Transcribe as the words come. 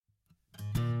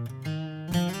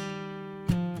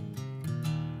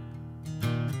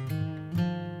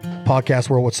Podcast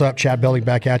World, what's up? Chad Belding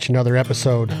back at you, another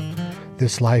episode.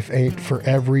 This life ain't for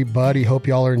everybody. Hope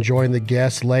y'all are enjoying the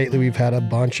guests lately. We've had a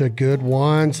bunch of good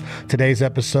ones. Today's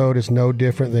episode is no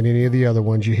different than any of the other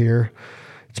ones you hear.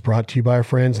 It's brought to you by our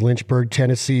friends, Lynchburg,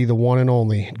 Tennessee, the one and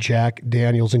only Jack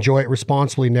Daniels. Enjoy it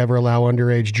responsibly. Never allow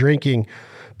underage drinking,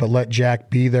 but let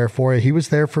Jack be there for you. He was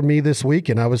there for me this week,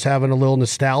 and I was having a little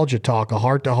nostalgia talk, a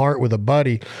heart-to-heart with a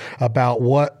buddy about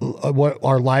what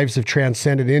our lives have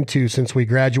transcended into since we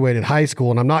graduated high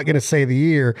school. And I'm not going to say the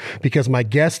year because my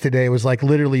guest today was like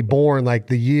literally born like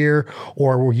the year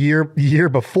or year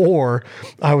before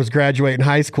I was graduating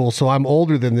high school. So I'm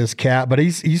older than this cat, but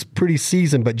he's pretty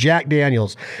seasoned. But Jack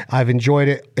Daniels, I've enjoyed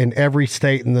it in every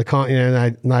state in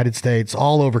the United States,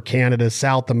 all over Canada,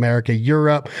 South America,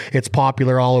 Europe. It's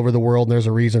popular all over the world, and there's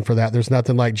a reason for that. There's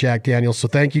nothing like Jack Daniels. So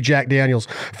thank you, Jack Daniels,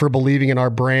 for believing in our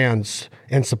brands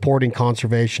and supporting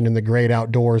conservation in the great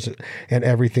outdoors and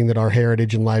everything that our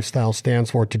heritage and lifestyle stands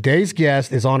for. Today's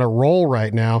guest is on a roll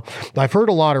right now. I've heard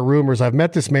a lot of rumors. I've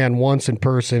met this man once in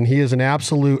person. He is an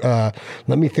absolute, let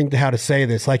me think how to say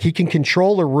this. Like, he can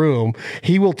control a room.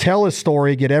 He will tell a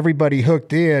story, get everybody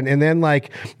hooked in. And then,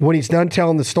 like, when he's done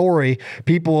telling the story,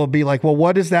 people will be like, well,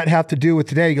 what does that have to do with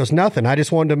today? He goes, nothing. I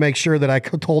just wanted to make sure that I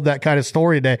told that kind of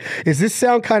story today. Does this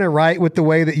sound kind of right with the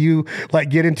way that you like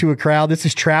get into a crowd? This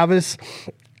is Travis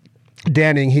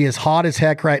Denning. He is hot as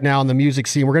heck right now in the music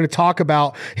scene. We're going to talk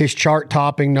about his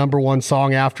chart-topping #1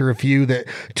 song After a Few that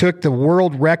took the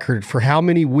world record for how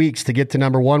many weeks to get to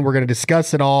 #1. We're going to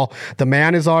discuss it all. The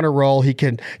man is on a roll.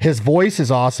 His voice is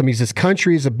awesome. He's as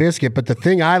country as a biscuit. But the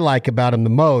thing I like about him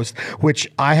the most,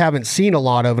 which I haven't seen a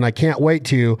lot of and I can't wait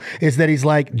to, is that he's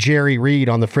like Jerry Reed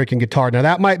on the freaking guitar. Now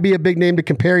that might be a big name to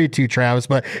compare you to, Travis,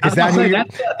 but is that who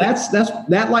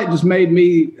that like just made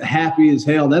me happy as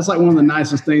hell. That's like one of the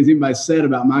nicest things anybody said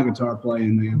about my guitar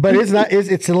playing, man. But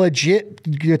it's a legit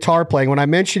guitar playing. When I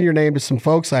mention your name to some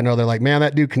folks I know, they're like, man,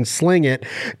 that dude can sling it.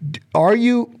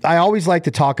 I always like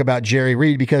to talk about Jerry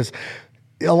Reed because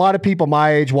a lot of people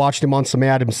my age watched him on some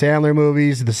Adam Sandler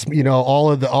movies, all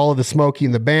of the Smokey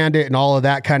and the Bandit and all of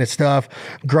that kind of stuff.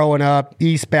 Growing up,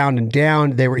 Eastbound and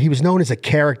Down, he was known as a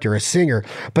character, a singer.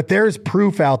 But there's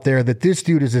proof out there that this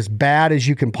dude is as bad as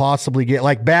you can possibly get,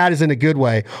 like bad as in a good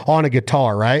way, on a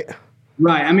guitar, right?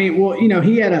 Right. I mean, well,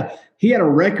 he had a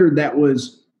record that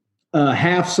was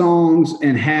half songs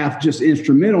and half just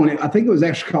instrumental. And I think it was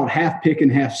actually called Half Picking,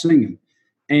 Half Singing.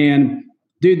 And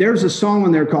dude, there's a song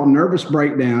on there called Nervous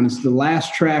Breakdown. It's the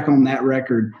last track on that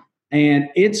record. And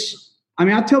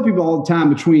I tell people all the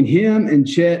time, between him and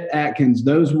Chet Atkins,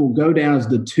 those will go down as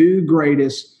the two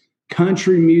greatest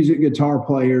country music guitar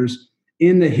players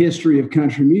in the history of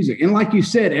country music. And like you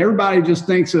said, everybody just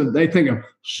they think of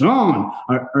Sean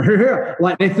or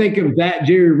like they think of that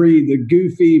Jerry Reed, the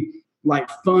goofy, like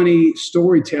funny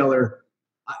storyteller.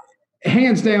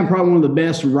 Hands down, probably one of the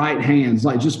best right hands,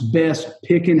 like just best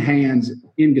picking hands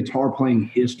in guitar playing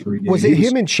history. Dude. Was it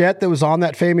him and Chet that was on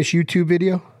that famous YouTube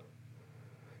video?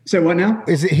 Say what now?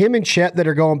 Is it him and Chet that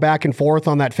are going back and forth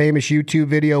on that famous YouTube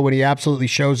video when he absolutely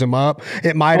shows him up?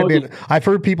 It might have been. I've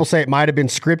heard people say it might have been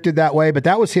scripted that way, but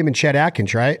that was him and Chet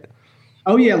Atkins, right?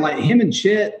 Oh yeah, like him and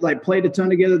Chet like played a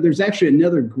ton together. There's actually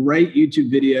another great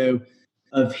YouTube video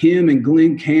of him and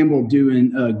Glenn Campbell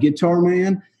doing Guitar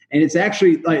Man, and it's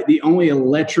actually like the only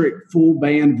electric full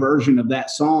band version of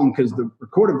that song because the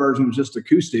recorded version was just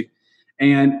acoustic.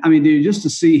 And I mean, dude, just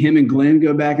to see him and Glenn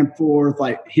go back and forth,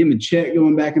 like him and Chet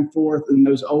going back and forth in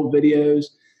those old videos,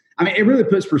 I mean, it really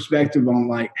puts perspective on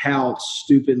like how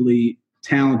stupidly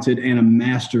talented and a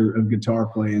master of guitar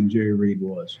playing Jerry Reed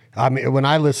was. I mean, when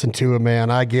I listen to him,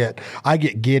 man, I get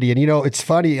giddy. And it's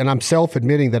funny, and I'm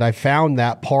self-admitting that I found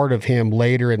that part of him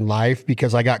later in life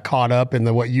because I got caught up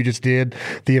in what you just did,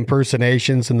 the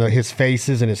impersonations and his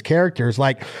faces and his characters,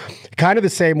 like kind of the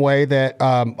same way that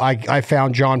I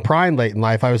found John Prine late in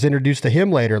life. I was introduced to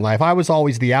him later in life. I was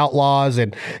always the Outlaws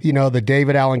and the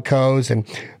David Allan Coes,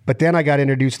 but then I got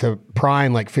introduced to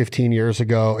Prine like 15 years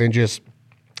ago, and just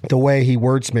the way he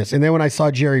wordsmiths. And then when I saw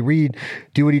Jerry Reed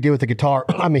do what he did with the guitar,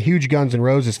 I'm a huge Guns N'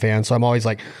 Roses fan, so I'm always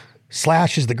like,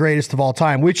 Slash is the greatest of all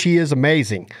time, which he is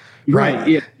amazing. Right.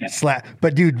 Yeah.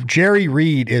 But dude, Jerry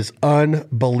Reed is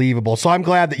unbelievable. So I'm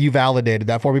glad that you validated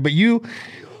that for me. But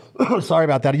sorry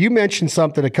about that. You mentioned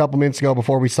something a couple minutes ago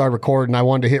before we started recording. I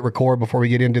wanted to hit record before we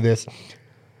get into this.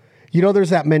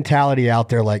 There's that mentality out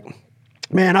there like,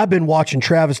 man, I've been watching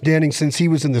Travis Denning since he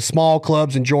was in the small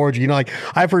clubs in Georgia.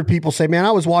 I've heard people say, man,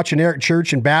 I was watching Eric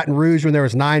Church in Baton Rouge when there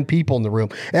was 9 people in the room.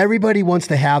 Everybody wants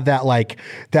to have that,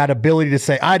 that ability to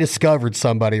say, I discovered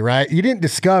somebody, right? You didn't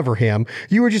discover him.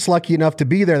 You were just lucky enough to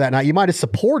be there that night. You might have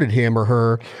supported him or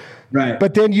her, Right.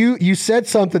 But then you said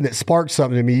something that sparked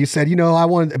something to me. You said, I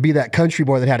wanted to be that country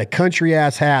boy that had a country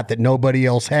ass hat that nobody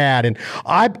else had. And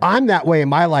I'm that way in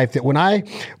my life, that when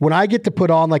I get to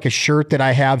put on like a shirt that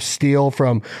I have still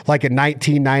from like a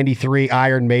 1993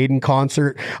 Iron Maiden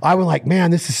concert, I was like,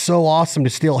 man, this is so awesome to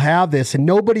still have this. And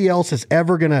nobody else is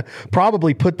ever going to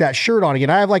probably put that shirt on again.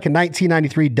 I have like a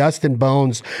 1993 Dust and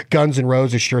Bones Guns N'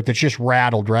 Roses shirt that's just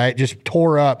rattled, right? Just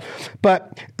tore up.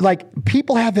 But like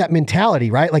people have that mentality,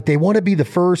 right? Like they want to be the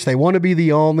first, they want to be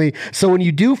the only. So when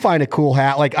you do find a cool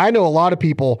hat, like I know a lot of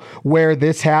people wear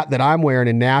this hat that I'm wearing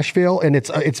in Nashville, and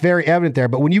it's very evident there.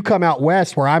 But when you come out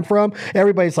west where I'm from,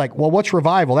 everybody's like, well, what's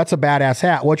Revival? That's a badass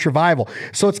hat. What's Revival?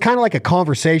 So it's kind of like a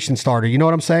conversation starter. You know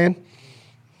what I'm saying?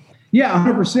 Yeah,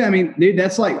 100%. I mean, dude,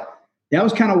 that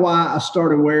was kind of why I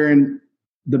started wearing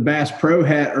the Bass Pro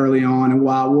hat early on, and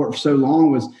why I wore it for so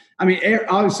long was, I mean,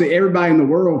 obviously everybody in the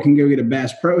world can go get a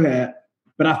Bass Pro hat.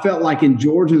 But I felt like in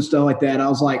Georgia and stuff like that, I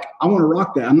was like, I want to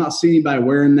rock that. I'm not seeing anybody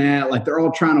wearing that. Like they're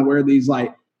all trying to wear these,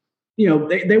 like,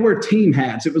 they wear team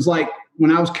hats. It was like when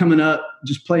I was coming up,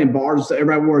 just playing bars,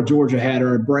 everybody wore a Georgia hat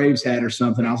or a Braves hat or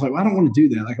something. I was like, well, I don't want to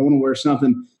do that. Like I want to wear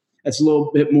something that's a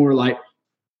little bit more like,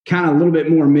 kind of a little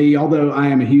bit more me, although I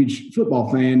am a huge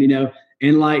football fan,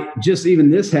 and like just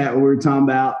even this hat we were talking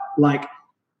about, like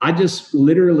I just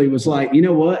literally was like, you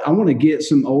know what? I want to get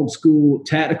some old school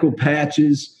tactical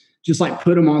patches, just like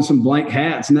put them on some blank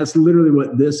hats. And that's literally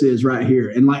what this is right here.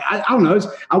 And like, I don't know,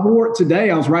 I wore it today.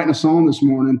 I was writing a song this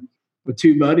morning with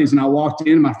two buddies, and I walked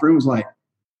in and my friend was like,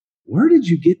 where did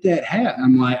you get that hat? And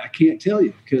I'm like, I can't tell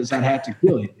you because I'd have to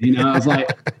kill you. I was like,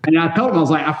 and I told him, I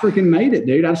was like, I freaking made it,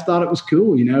 dude. I just thought it was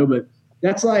cool, but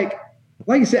that's like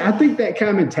you said, I think that kind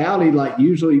of mentality, like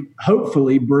usually,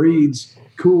 hopefully breeds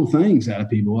cool things out of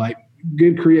people, like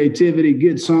good creativity,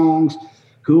 good songs,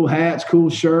 cool hats, cool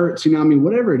shirts,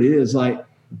 whatever it is, like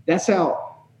that's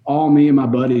how all me and my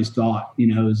buddies thought,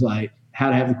 is like how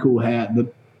to have the cool hat, the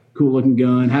cool looking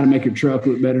gun, how to make your truck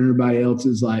look better than everybody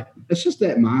else's. Like, it's just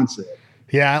that mindset.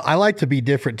 Yeah. I like to be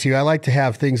different too. I like to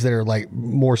have things that are like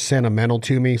more sentimental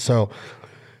to me. So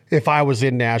if I was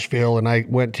in Nashville and I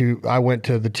went to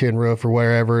the Tin Roof or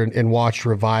wherever and watched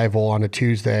Revival on a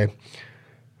Tuesday,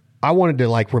 I wanted to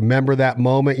like remember that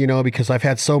moment, because I've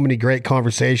had so many great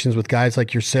conversations with guys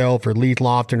like yourself or Leith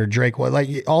Lofton or Drake, like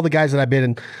all the guys that I've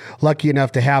been lucky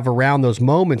enough to have around those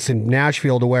moments in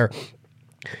Nashville, to where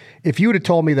if you would have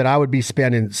told me that I would be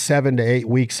spending 7 to 8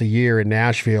 weeks a year in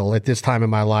Nashville at this time in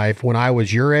my life when I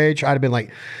was your age, I'd have been like,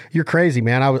 "You're crazy,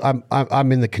 man."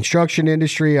 I'm in the construction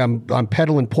industry. I'm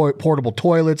peddling portable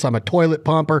toilets. I'm a toilet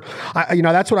pumper.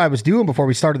 That's what I was doing before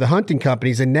we started the hunting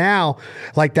companies. And now,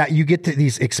 like that, you get to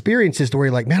these experiences to where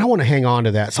you're like, "Man, I want to hang on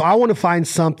to that." So I want to find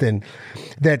something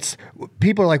that's,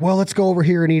 people are like, "Well, let's go over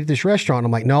here and eat at this restaurant."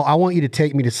 I'm like, "No, I want you to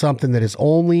take me to something that is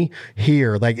only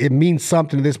here. Like it means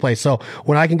something to this place." So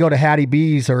when I can go to Hattie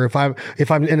B's, or if I'm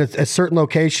in a certain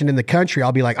location in the country,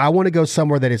 I'll be like, I want to go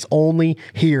somewhere that is only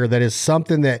here. That is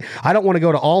something that I don't want to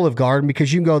go to Olive Garden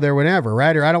because you can go there whenever,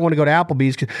 right? Or I don't want to go to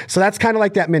Applebee's. So that's kind of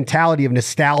like that mentality of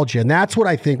nostalgia. And that's what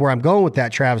I think where I'm going with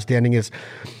that, Travis Denning, is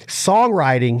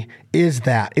songwriting is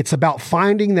that. It's about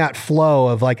finding that flow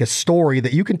of like a story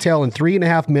that you can tell in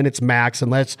 3.5 minutes max,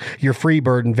 unless you're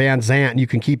Freebird and Van Zant and you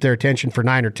can keep their attention for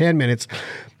 9 or 10 minutes.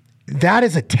 That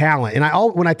is a talent. And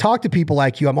when I talk to people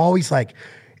like you, I'm always like,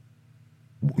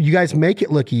 you guys make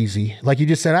it look easy. Like you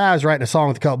just said, I was writing a song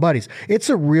with a couple buddies. It's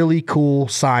a really cool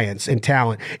science and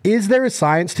talent. Is there a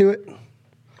science to it?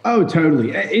 Oh,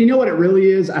 totally. You know what it really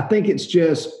is? I think it's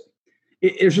just,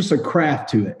 there's just a craft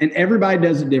to it. And everybody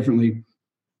does it differently.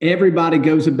 Everybody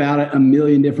goes about it a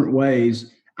million different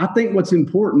ways. I think what's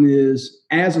important is,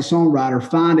 as a songwriter,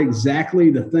 find exactly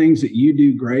the things that you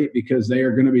do great, because they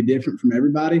are going to be different from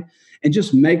everybody, and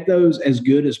just make those as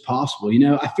good as possible.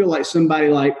 I feel like somebody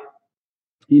like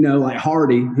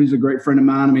Hardy, who's a great friend of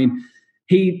mine. I mean,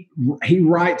 he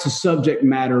writes a subject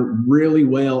matter really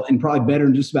well, and probably better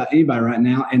than just about anybody right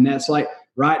now. And that's like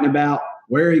writing about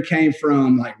where he came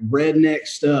from, like redneck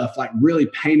stuff, like really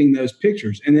painting those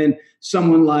pictures. And then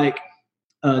someone like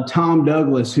Tom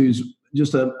Douglas, who's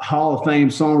just a Hall of Fame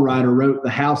songwriter, wrote The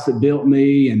House That Built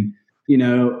Me and,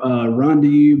 Run to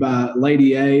You by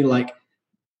Lady A. Like,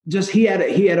 just he had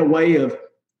a way of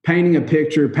painting a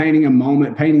picture, painting a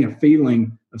moment, painting a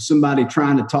feeling of somebody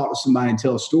trying to talk to somebody and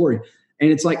tell a story.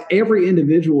 And it's like every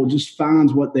individual just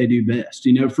finds what they do best.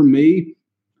 For me,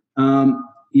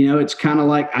 it's kind of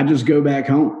like I just go back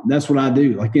home. That's what I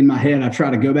do. Like in my head, I try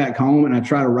to go back home and I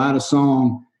try to write a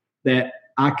song that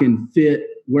I can fit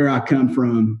where I come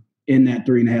from in that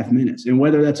 3.5 minutes. And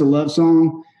whether that's a love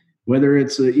song, whether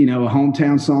it's a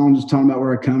hometown song, just talking about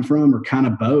where I come from, or kind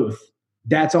of both,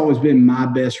 that's always been my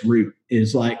best route,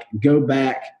 is like go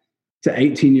back to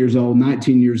 18 years old,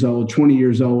 19 years old, 20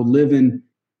 years old, living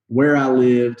where I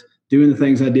lived, doing the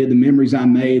things I did, the memories I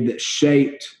made that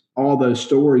shaped all those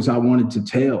stories I wanted to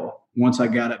tell once I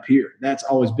got up here. That's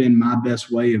always been my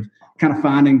best way of kind of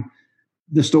finding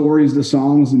the stories, the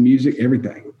songs, the music,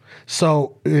 everything.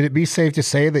 So would it be safe to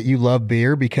say that you love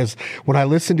beer? Because when I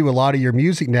listen to a lot of your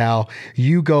music now,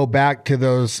 you go back to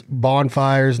those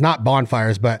bonfires, not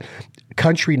bonfires, but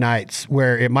country nights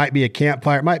where it might be a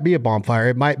campfire, it might be a bonfire,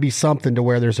 it might be something to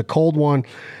where there's a cold one.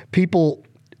 People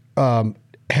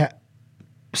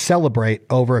celebrate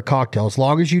over a cocktail. As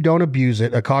long as you don't abuse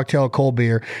it, a cocktail, a cold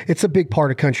beer, it's a big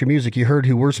part of country music. You heard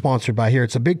who we're sponsored by here.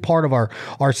 It's a big part of our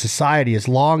society, as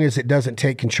long as it doesn't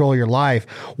take control of your life.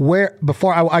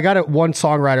 I got one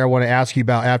songwriter I want to ask you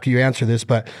about after you answer this,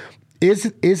 but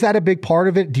is that a big part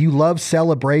of it? Do you love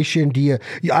celebration?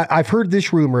 I've heard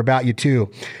this rumor about you too.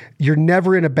 You're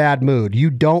never in a bad mood. You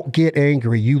don't get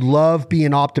angry. You love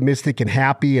being optimistic and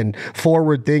happy and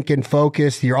forward thinking,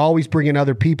 focused. You're always bringing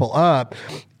other people up.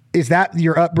 Is that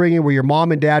your upbringing? Were your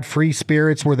mom and dad free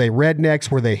spirits? Were they rednecks?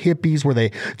 Were they hippies?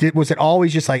 Was it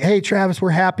always just like, hey, Travis,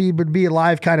 we're happy to be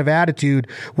alive kind of attitude?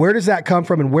 Where does that come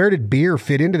from? And where did beer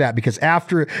fit into that? Because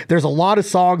there's a lot of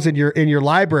songs in your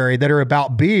library that are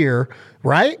about beer,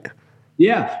 right?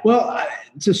 Yeah. Well,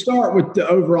 to start with, the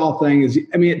overall thing is,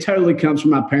 it totally comes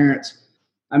from my parents.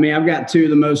 I've got two of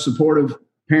the most supportive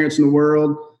parents in the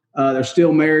world. They're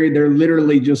still married. They're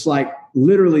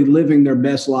literally living their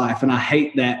best life. And I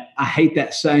hate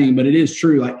that saying, but it is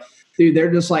true. Like, dude,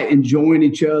 they're just like enjoying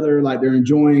each other. Like, they're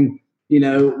enjoying,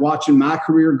 watching my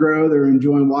career grow. They're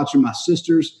enjoying watching my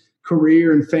sister's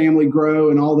career and family grow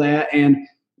and all that. And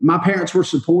my parents were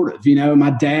supportive.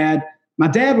 My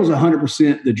dad was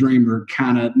 100% the dreamer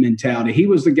kind of mentality. He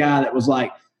was the guy that was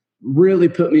like, really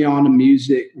put me on to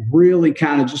music, really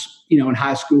kind of just, in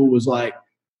high school was like,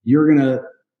 you're going to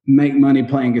make money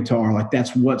playing guitar. Like,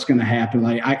 that's what's going to happen.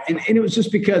 And it was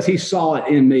just because he saw it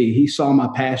in me. He saw my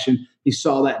passion. He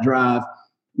saw that drive.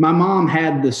 My mom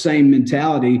had the same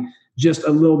mentality, just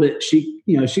a little bit. She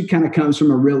kind of comes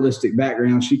from a realistic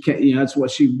background. That's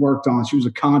what she worked on. She was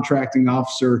a contracting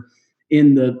officer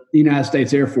in the United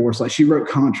States Air Force. Like, she wrote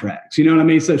contracts, you know what I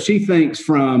mean? So she thinks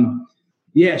from,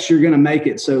 yes, you're going to make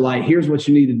it. So like, here's what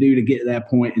you need to do to get to that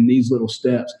point in these little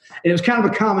steps. And it was kind of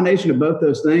a combination of both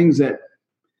those things that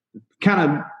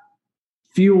kind of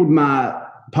fueled my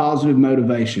positive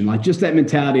motivation. Like, just that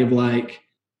mentality of like,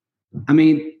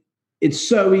 it's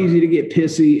so easy to get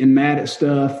pissy and mad at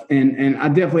stuff. And I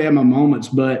definitely have my moments,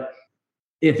 but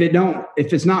if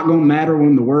it's not going to matter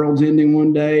when the world's ending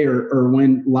one day or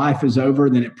when life is over,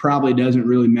 then it probably doesn't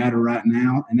really matter right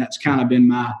now. And that's kind of been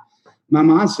my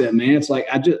mindset, man. It's like,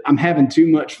 I'm having too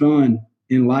much fun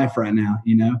in life right now,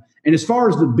 And as far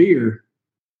as the beer,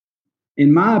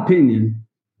 in my opinion,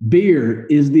 beer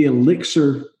is the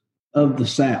elixir of the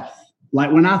South.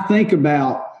 Like, when I think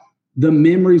about the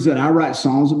memories that I write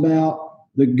songs about,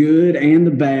 the good and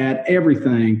the bad,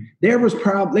 everything, there was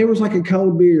like a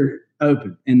cold beer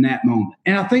open in that moment.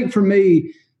 And I think for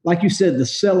me, like you said, the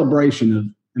celebration of,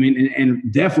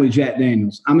 and definitely Jack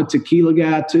Daniels. I'm a tequila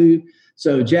guy too.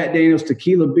 So Jack Daniels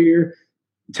tequila beer,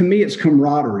 to me, it's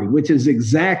camaraderie, which is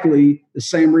exactly the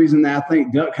same reason that I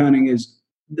think duck hunting is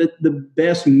the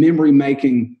best memory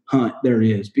making hunt there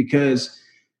is, because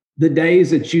the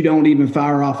days that you don't even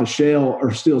fire off a shell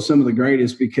are still some of the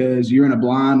greatest, because you're in a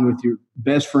blind with your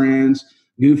best friends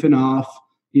goofing off.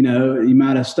 You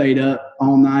might have stayed up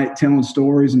all night telling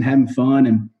stories and having fun.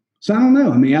 And so I don't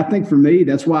know. I think for me,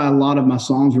 that's why a lot of my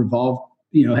songs revolve,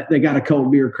 they got a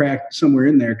cold beer cracked somewhere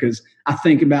in there, because I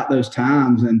think about those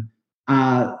times and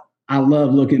I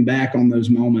love looking back on those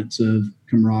moments of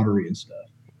camaraderie and stuff.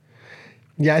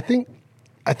 Yeah,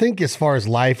 I think as far as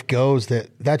life goes,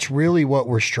 that's really what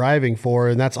we're striving for.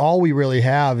 And that's all we really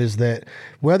have, is that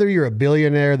whether you're a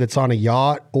billionaire that's on a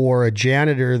yacht or a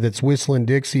janitor that's whistling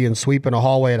Dixie and sweeping a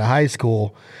hallway at a high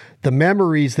school, the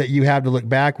memories that you have to look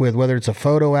back with, whether it's a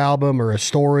photo album or a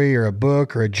story or a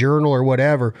book or a journal or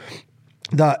whatever,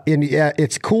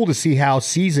 it's cool to see how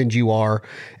seasoned you are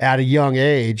at a young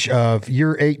age.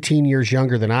 You're 18 years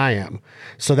younger than I am.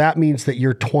 So that means that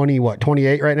you're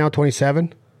 28 right now,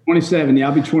 27? 27. Yeah,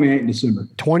 I'll be 28 in December.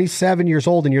 27 years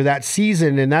old, and you're that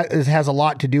seasoned, and that has a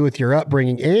lot to do with your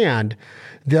upbringing and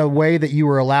the way that you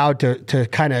were allowed to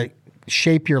kind of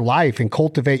shape your life and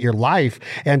cultivate your life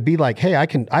and be like, hey, I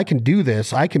can do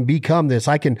this. I can become this.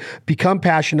 I can become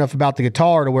passionate enough about the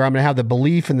guitar to where I'm going to have the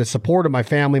belief and the support of my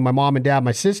family, my mom and dad,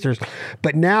 my sisters.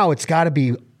 But now it's got to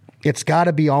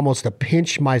be almost a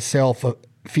pinch myself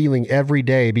feeling every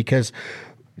day, because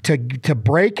to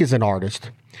break as an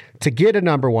artist, to get a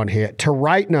number one hit, to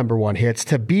write number one hits,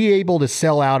 to be able to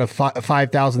sell out a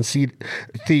 5,000 seat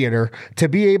theater, to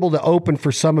be able to open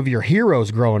for some of your heroes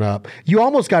growing up, you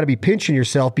almost got to be pinching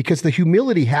yourself, because the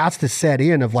humility has to set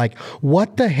in of like,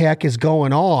 what the heck is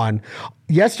going on?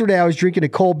 Yesterday I was drinking a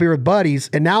cold beer with buddies,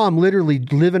 and now I'm literally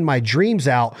living my dreams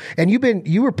out. And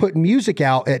you were putting music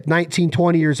out at 19,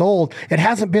 20 years old. It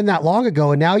hasn't been that long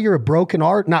ago. And now you're a broken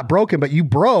art, not broken, but you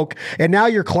broke. And now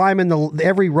you're climbing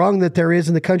every rung that there is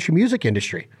in the country music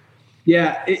industry.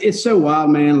 Yeah. It's so wild,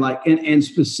 man. Like, and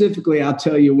specifically, I'll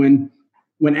tell you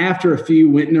when After a Few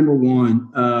went number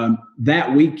one,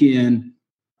 that weekend,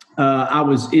 I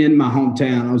was in my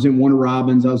hometown. I was in Warner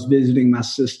Robins. I was visiting my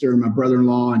sister and my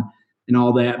brother-in-law and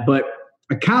all that. But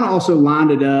I kind of also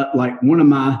lined it up like one of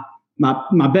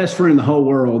my best friend in the whole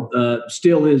world,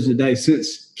 still is today,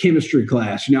 since chemistry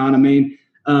class. You know what I mean?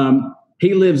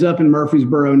 He lives up in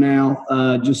Murfreesboro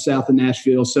now, just south of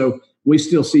Nashville. So we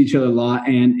still see each other a lot,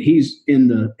 and he's in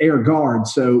the Air Guard.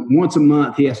 So once a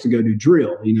month he has to go do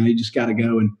drill. You know, you just got to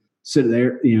go and sit at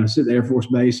the Air Force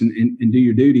Base and do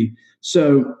your duty.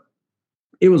 So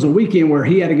it was a weekend where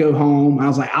he had to go home. I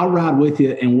was like, I'll ride with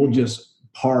you and we'll just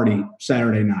party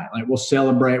Saturday night. Like, we'll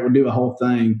celebrate, we'll do a whole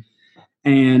thing.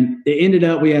 And it ended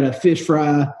up, we had a fish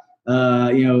fry,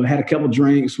 had a couple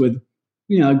drinks with,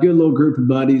 a good little group of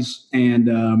buddies. And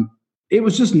it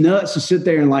was just nuts to sit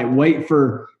there and like wait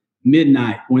for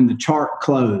midnight when the chart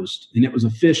closed and it was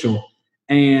official.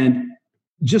 And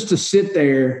just to sit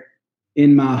there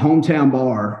in my hometown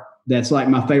bar, that's like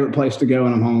my favorite place to go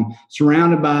when I'm home,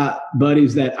 surrounded by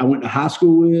buddies that I went to high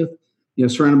school with,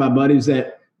 surrounded by buddies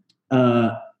that,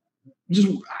 I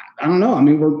don't know. I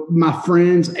mean, we're my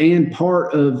friends and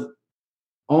part of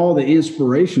all the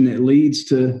inspiration that leads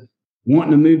to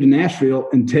wanting to move to Nashville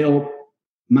and tell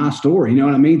my story. You know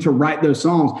what I mean? To write those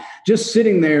songs, just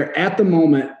sitting there at the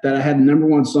moment that I had the number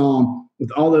one song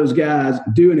with all those guys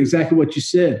doing exactly what you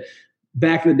said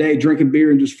back in the day, drinking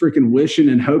beer and just freaking wishing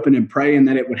and hoping and praying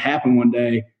that it would happen one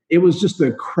day. It was just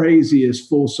the craziest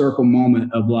full circle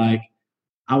moment of like,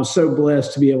 I was so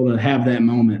blessed to be able to have that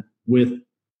moment with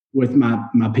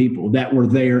my people that were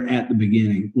there at the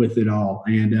beginning with it all.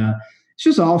 And it's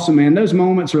just awesome, man. Those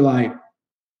moments are like,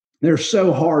 they're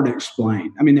so hard to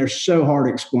explain. I mean, they're so hard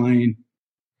to explain.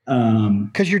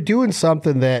 Cause you're doing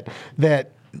something that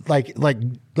like,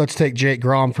 let's take Jake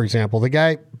Grom, for example. The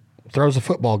guy throws a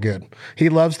football good. He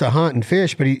loves to hunt and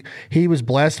fish, but he was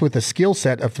blessed with a skill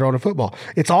set of throwing a football.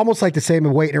 It's almost like the same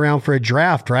as waiting around for a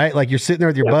draft, right? Like you're sitting there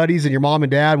with your buddies and your mom and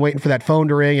dad waiting for that phone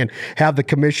to ring and have the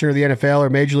commissioner of the NFL or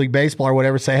Major League Baseball or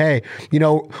whatever say, hey,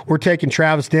 we're taking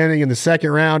Travis Denning in the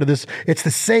second round of this. It's the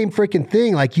same freaking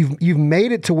thing. Like you've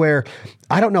made it to where,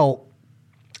 I don't know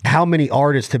how many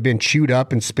artists have been chewed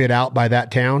up and spit out by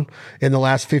that town in the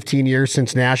last 15 years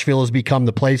since Nashville has become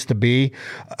the place to be.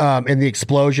 And the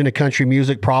explosion of country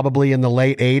music, probably in the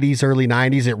late 80s, early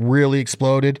 90s, it really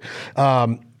exploded.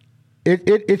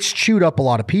 It's chewed up a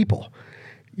lot of people.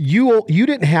 You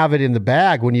didn't have it in the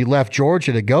bag when you left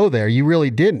Georgia to go there. You really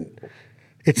didn't.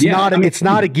 It's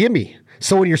not a gimme.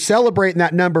 So when you're celebrating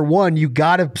that number one, you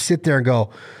got to sit there and go,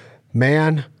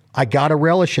 man, I got to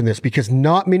relish in this because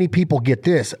not many people get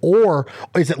this. Or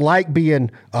is it like being,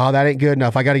 oh, that ain't good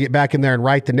enough, I got to get back in there and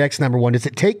write the next number one? Does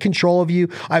it take control of you?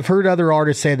 I've heard other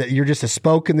artists say that you're just a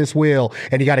spoke in this wheel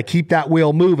and you got to keep that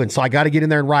wheel moving. So I got to get in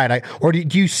there and write. Or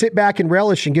do you sit back and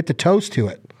relish and get the toast to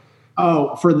it?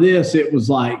 Oh, for this, it was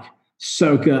like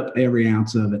soak up every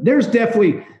ounce of it. There's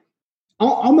definitely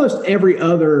almost every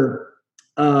other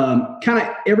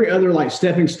every other like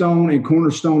stepping stone and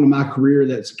cornerstone of my career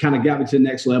that's kind of got me to the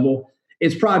next level.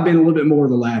 It's probably been a little bit more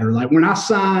of the latter. Like when I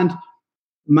signed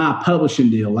my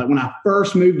publishing deal, like when I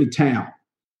first moved to town,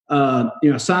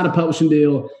 I signed a publishing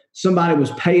deal. Somebody was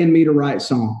paying me to write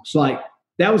songs. Like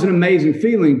that was an amazing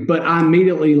feeling, but I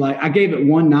immediately I gave it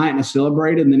one night and I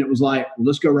celebrated. And then it was like, well,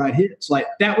 let's go write hits. Like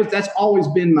that's always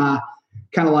been my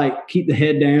kind of like keep the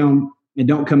head down and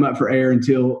don't come up for air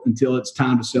until it's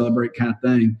time to celebrate kind of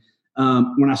thing.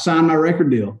 When I signed my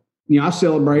record deal, I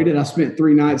celebrated. I spent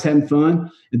 3 nights having fun.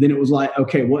 And then it was like,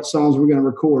 okay, what songs are we going to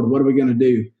record? What are we going to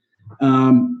do?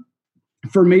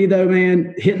 For me though,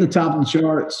 man, hitting the top of the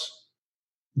charts,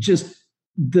 just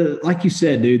like you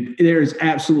said, dude, there is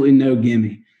absolutely no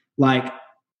gimme. Like,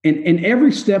 and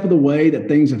every step of the way that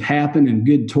things have happened and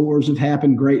good tours have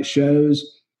happened, great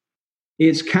shows,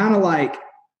 it's kind of like,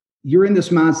 you're in this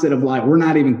mindset of like, we're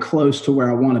not even close to where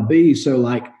I want to be. So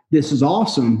like, this is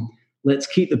awesome. Let's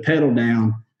keep the pedal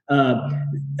down.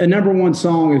 A number one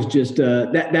song is just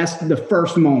that's the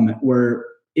first moment where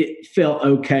it felt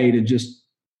okay to just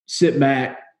sit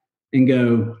back and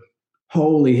go,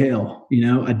 holy hell,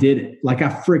 I did it. Like I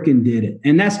freaking did it.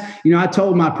 And that's, I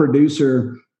told my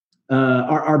producer,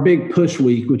 our big push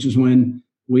week, which is when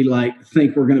we like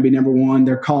think we're going to be number one.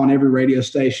 They're calling every radio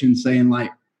station saying like,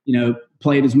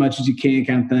 play it as much as you can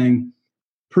kind of thing.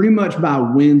 Pretty much by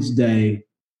Wednesday,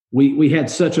 we had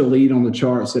such a lead on the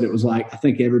charts that it was like, I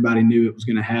think everybody knew it was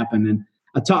going to happen. And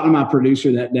I talked to my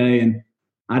producer that day and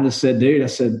I just said, dude,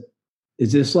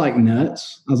 is this like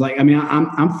nuts? I was like, I'm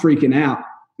freaking out.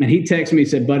 And he texted me, he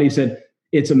said, buddy, he said,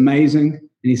 it's amazing. And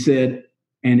he said,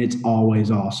 and it's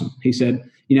always awesome. He said,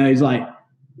 he's like,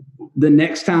 the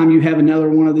next time you have another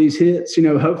one of these hits,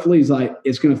 hopefully he's like,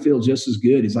 it's going to feel just as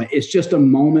good. He's like, it's just a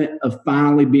moment of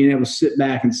finally being able to sit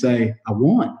back and say, I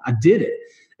won, I did it.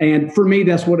 And for me,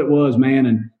 that's what it was, man.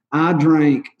 And I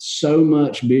drank so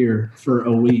much beer for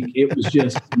a week. It was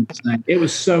just insane. It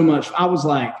was so much. I was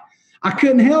like, I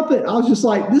couldn't help it. I was just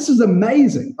like, this is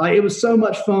amazing. Like, it was so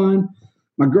much fun.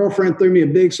 My girlfriend threw me a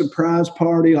big surprise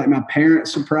party. Like my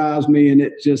parents surprised me. And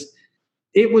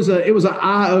it was an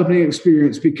eye-opening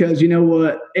experience because you know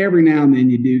what? Every now and then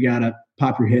you do got to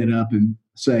pop your head up and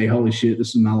say, holy shit, this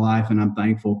is my life. And I'm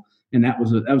thankful. And that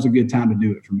was a good time to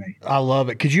do it for me. I love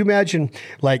it. Could you imagine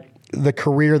like the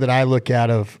career that I look at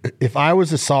of if I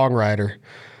was a songwriter,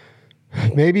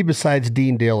 maybe besides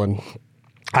Dean Dillon,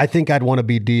 I think I'd want to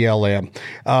be DLM.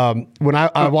 When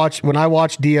I watched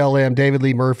DLM, David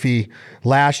Lee Murphy,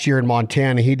 last year in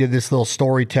Montana, he did this little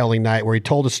storytelling night where he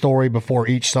told a story before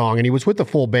each song, and he was with the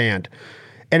full band.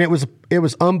 And it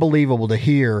was unbelievable to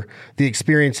hear the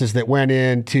experiences that went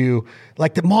into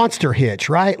like the Monster hitch,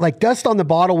 right? Like Dust on the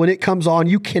Bottle, when it comes on,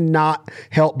 you cannot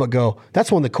help but go, that's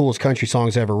one of the coolest country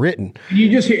songs ever written. You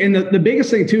just hear, and the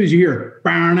biggest thing too is you hear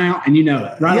burn out and you know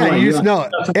it, right? Yeah, away. You just know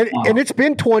it. And it's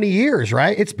been 20 years,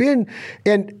 right?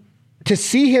 And to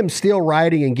see him still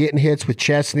writing and getting hits with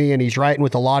Chesney, and he's writing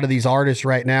with a lot of these artists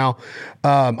right now.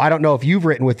 I don't know if you've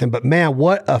written with him, but man,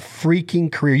 what a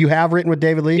freaking career. You have written with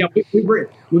David Lee? Yeah,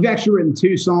 we've actually written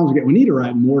 2 songs together. We need to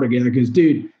write more together because,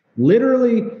 dude,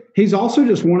 literally, he's also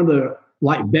just one of the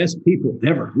like best people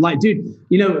ever. Like, dude,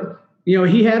 he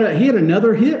had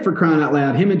another hit, for crying out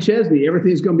loud. Him and Chesney,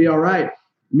 Everything's Gonna Be All Right.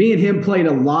 Me and him played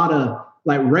a lot of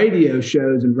like radio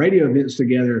shows and radio events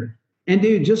together. And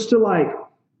dude, just to like,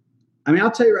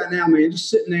 I'll tell you right now, man, just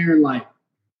sitting there and like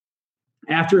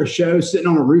after a show, sitting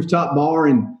on a rooftop bar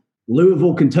in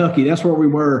Louisville, Kentucky, that's where we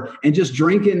were, and just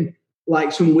drinking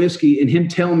like some whiskey and him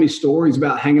telling me stories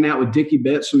about hanging out with Dickie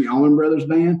Betts from the Allman Brothers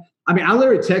Band. I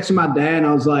literally texted my dad and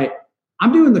I was like,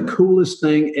 I'm doing the coolest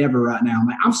thing ever right now.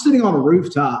 I'm sitting on a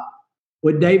rooftop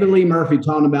with David Lee Murphy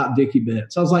talking about Dickie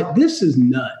Betts. I was like, this is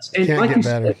nuts. And can't like you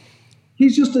said,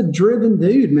 he's just a driven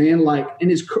dude, man. Like, and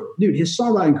his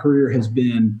songwriting career has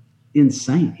been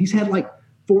insane. He's had like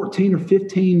 14 or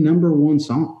 15 number 1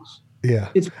 songs. Yeah.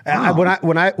 It's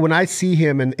when I see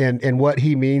him and what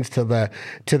he means to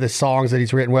the songs that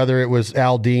he's written, whether it was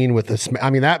Al Dean with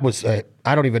that was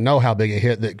I don't even know how big a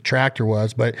hit the Tractor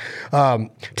was, but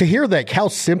to hear that how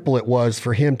simple it was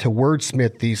for him to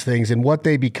wordsmith these things and what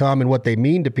they become and what they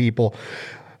mean to people.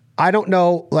 I don't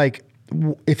know like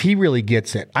if he really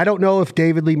gets it. I don't know if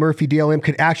David Lee Murphy DLM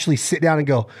could actually sit down and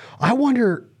go, I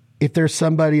wonder if there's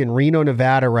somebody in Reno,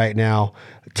 Nevada right now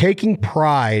taking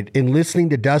pride in listening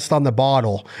to Dust on the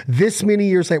Bottle this many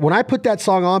years later. When I put that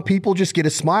song on, people just get a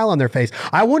smile on their face.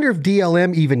 I wonder if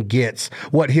DLM even gets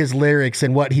what his lyrics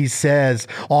and what he says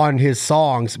on his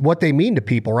songs, what they mean to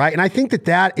people, right? And I think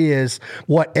that is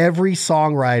what every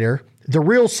songwriter, the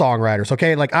real songwriters,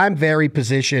 okay? Like I'm very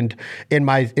positioned in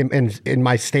my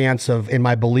stance in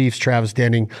my beliefs, Travis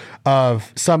Denning,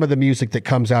 of some of the music that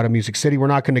comes out of Music City. We're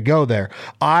not going to go there.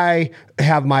 I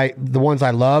have the ones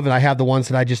I love, and I have the ones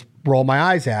that I just roll my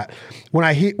eyes at. When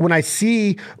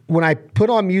I put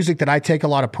on music that I take a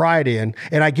lot of pride in,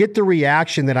 and I get the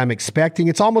reaction that I'm expecting,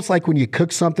 it's almost like when you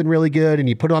cook something really good and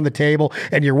you put it on the table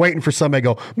and you're waiting for somebody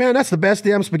to go, man, that's the best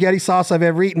damn spaghetti sauce I've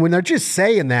ever eaten, when they're just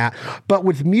saying that. But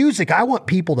with music, I want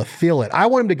people to feel it. I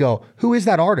want them to go, who is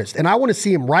that artist? And I want to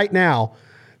see him right now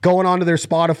going onto their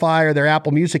Spotify or their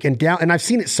Apple Music and I've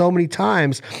seen it so many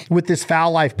times with this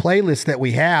Foul Life playlist that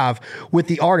we have with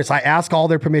the artists. I ask all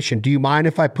their permission. Do you mind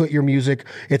if I put your music?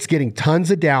 It's getting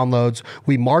tons of downloads.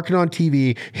 We market on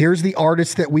TV. Here's the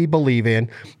artists that we believe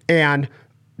in. And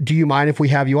do you mind if we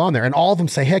have you on there? And all of them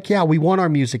say, heck yeah, we want our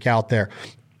music out there.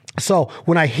 So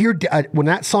when I hear, when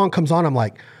that song comes on, I'm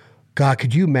like, God,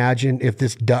 could you imagine if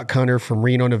this duck hunter from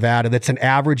Reno, Nevada, that's an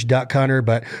average duck hunter,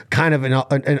 but kind of an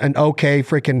okay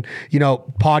freaking,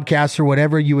 podcast or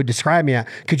whatever you would describe me at.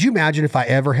 Could you imagine if I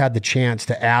ever had the chance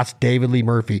to ask David Lee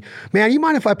Murphy, man, you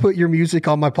mind if I put your music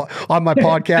on my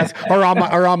podcast or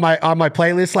on my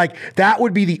playlist? Like, that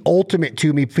would be the ultimate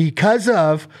to me because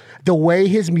of the way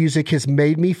his music has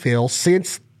made me feel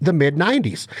since the mid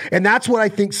 90s. And that's what I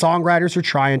think songwriters are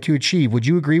trying to achieve. Would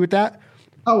you agree with that?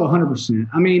 Oh, 100%.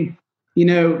 I mean,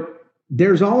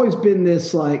 there's always been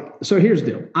this so here's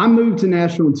the deal. I moved to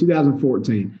Nashville in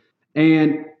 2014.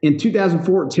 And in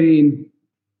 2014,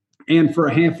 and for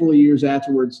a handful of years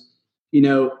afterwards,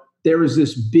 there was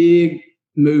this big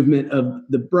movement of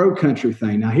the bro country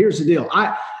thing. Now, here's the deal.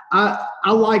 I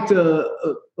liked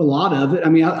a lot of it. I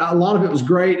mean, a lot of it was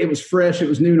great. It was fresh. It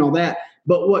was new and all that.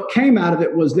 But what came out of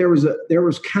it was there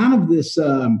was kind of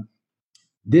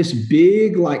this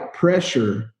big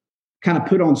pressure kind of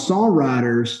put on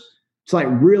songwriters to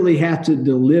really have to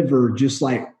deliver just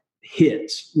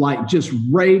hits, just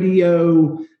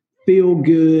radio, feel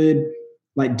good,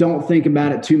 don't think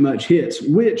about it too much hits,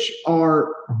 which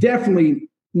are definitely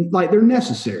they're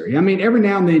necessary. I mean, every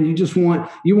now and then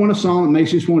you want a song that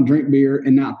makes you just want to drink beer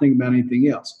and not think about anything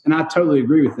else. And I totally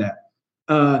agree with that.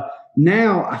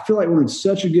 Now I feel like we're in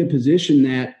such a good position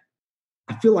that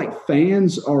I feel like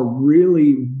fans are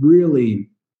really, really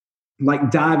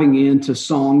diving into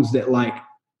songs that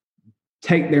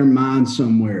take their mind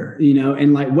somewhere,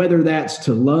 and whether that's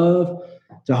to love,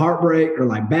 to heartbreak, or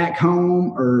back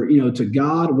home, or, to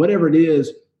God, whatever it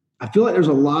is. I feel like there's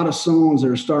a lot of songs that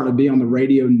are starting to be on the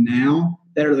radio now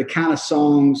that are the kind of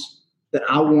songs that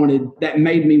that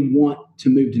made me want to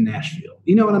move to Nashville.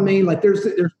 You know what I mean? There's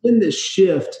been this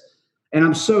shift, and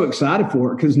I'm so excited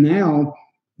for it because now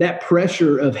that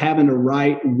pressure of having to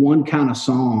write one kind of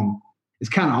song is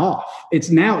kind of off.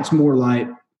 It's more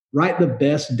write the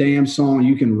best damn song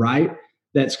you can write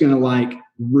that's going to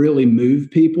really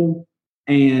move people,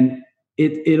 and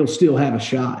it'll still have a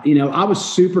shot. I was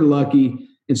super lucky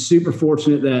and super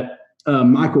fortunate that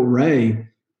Michael Ray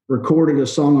recorded a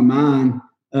song of mine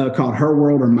called Her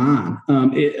World or Mine.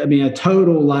 A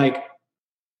total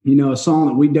a song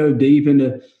that we dove deep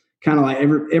into, kind of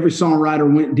every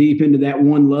songwriter went deep into that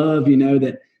one love,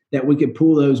 that we could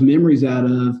pull those memories out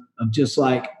of just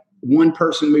one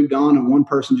person moved on and one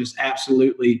person just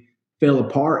absolutely fell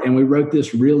apart. And we wrote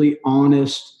this really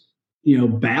honest,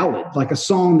 ballad, a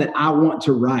song that I want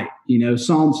to write,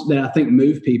 songs that I think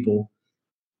move people.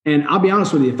 And I'll be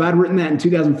honest with you, if I'd written that in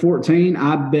 2014,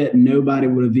 I bet nobody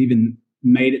would have even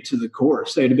made it to the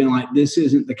chorus. They'd have been like, this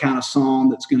isn't the kind of song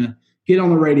that's going to get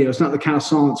on the radio. It's not the kind of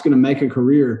song that's going to make a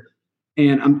career.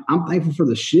 And I'm thankful for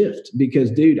the shift because,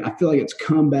 dude, I feel like it's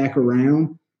come back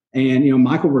around. And,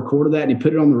 Michael recorded that and he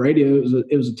put it on the radio.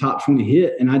 It was a top 20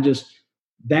 hit. And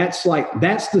that's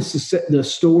the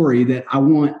story that I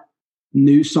want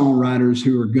new songwriters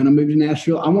who are going to move to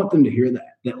Nashville. I want them to hear that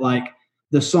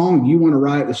the song you want to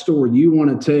write, the story you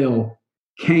want to tell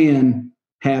can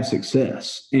have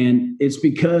success. And it's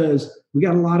because we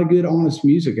got a lot of good, honest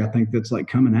music, I think, that's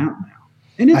coming out now.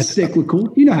 And it's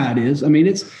cyclical. You know how it is. I mean,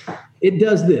 it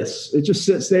does this. It just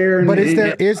sits there. But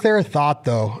is there a thought,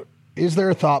 though? Is there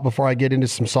a thought before I get into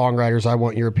some songwriters I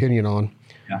want your opinion on?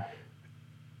 Yeah.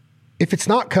 If it's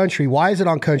not country, why is it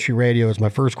on country radio is my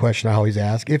first question I always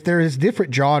ask. If there is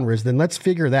different genres, then let's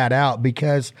figure that out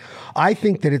because I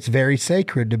think that it's very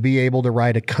sacred to be able to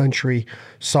write a country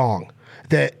song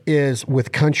that is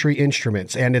with country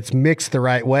instruments and it's mixed the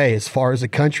right way as far as a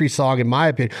country song, in my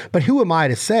opinion. But who am I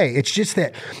to say? It's just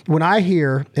that when I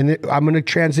hear, and I'm going to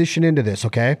transition into this,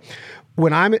 okay?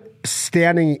 When I'm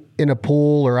standing in a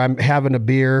pool or I'm having a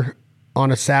beer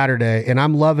on a Saturday and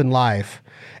I'm loving life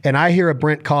and I hear a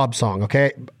Brent Cobb song,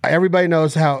 okay? Everybody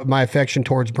knows how my affection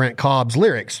towards Brent Cobb's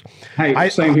lyrics. Hey,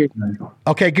 same here.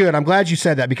 Okay, good. I'm glad you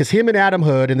said that because him and Adam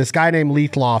Hood and this guy named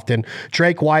Leith Lofton,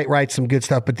 Drake White writes some good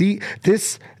stuff. But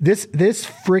this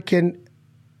freaking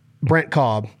Brent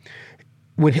Cobb,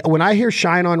 when I hear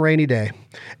Shine on Rainy Day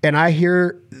and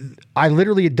I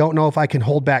literally don't know if I can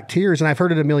hold back tears, and I've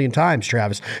heard it a million times,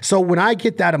 Travis. So when I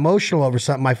get that emotional over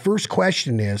something, my first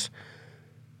question is,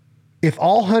 if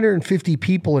all 150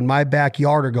 people in my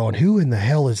backyard are going, who in the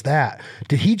hell is that?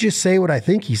 Did he just say what I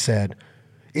think he said?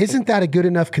 Isn't that a good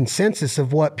enough consensus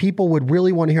of what people would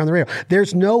really want to hear on the radio?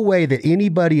 There's no way that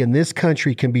anybody in this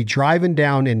country can be driving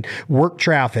down in work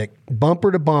traffic,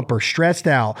 bumper to bumper, stressed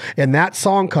out, and that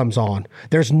song comes on.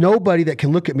 There's nobody that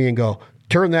can look at me and go,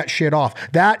 turn that shit off.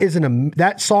 That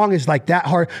song is that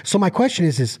hard. So my question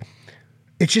is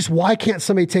It's just, why can't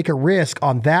somebody take a risk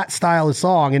on that style of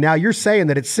song? And now you're saying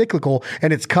that it's cyclical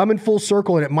and it's coming full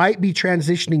circle, and it might be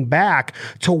transitioning back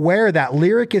to where that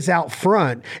lyric is out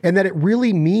front and that it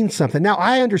really means something. Now,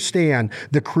 I understand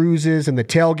the cruises and the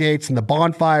tailgates and the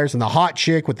bonfires and the hot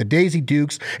chick with the Daisy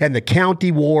Dukes and the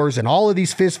county wars and all of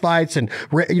these fist fights, and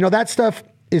that stuff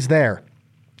is there.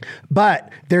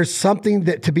 But there's something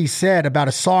that to be said about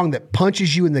a song that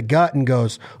punches you in the gut and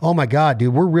goes, oh my God,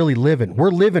 dude, we're really living.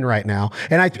 We're living right now.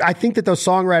 And I think that those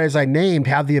songwriters I named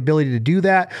have the ability to do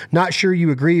that. Not sure you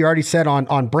agree. You already said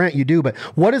on Brent you do, but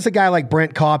what is a guy like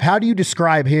Brent Cobb? How do you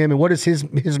describe him, and what does his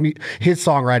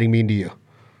songwriting mean to you?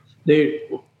 Dude,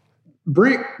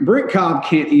 Brent Cobb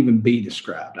can't even be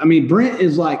described. I mean, Brent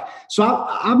is like, so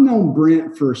I've known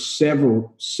Brent for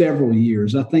several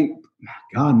years. I think,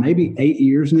 God, maybe 8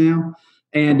 years now.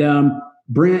 And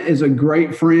Brent is a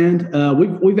great friend.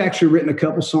 We've actually written a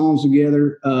couple songs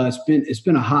together. It's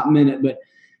been a hot minute, but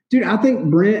dude, I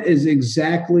think Brent is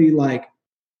exactly like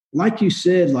you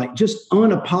said, like just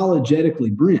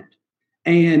unapologetically Brent.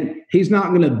 And he's not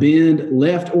going to bend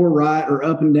left or right or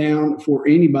up and down for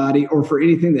anybody or for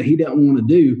anything that he doesn't want to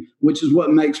do, which is what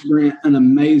makes Brent an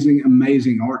amazing,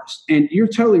 amazing artist. And you're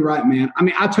totally right, man. I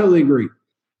mean, I totally agree.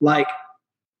 Like,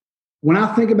 when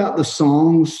I think about the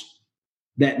songs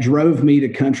that drove me to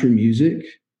country music,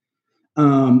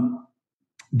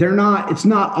 it's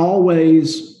not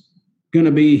always going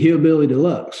to be Hillbilly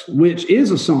Deluxe, which is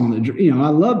a song that, I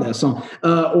love that song.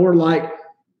 Or like,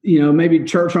 maybe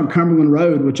Church on Cumberland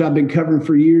Road, which I've been covering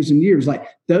for years and years. Like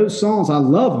those songs, I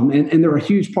love them. And they're a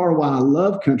huge part of why I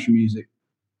love country music.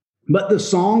 But the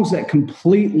songs that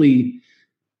completely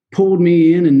pulled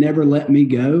me in and never let me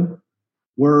go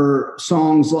were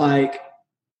songs like,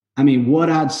 What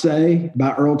I'd Say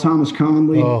by Earl Thomas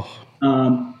Conley. Oh.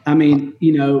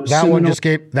 That one just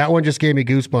gave me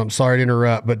goosebumps. Sorry to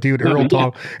interrupt, but dude, Earl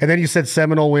Thomas. And then you said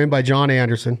Seminole Wind by John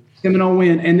Anderson. Seminole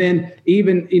Wind. And then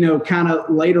even, kind of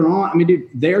later on, dude,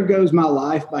 There Goes My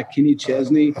Life by Kenny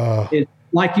Chesney.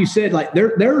 Like you said, like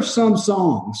there are some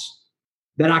songs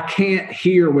that I can't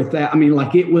hear with that.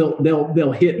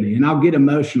 They'll hit me and I'll get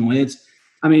emotional.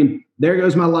 And There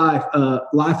Goes My Life.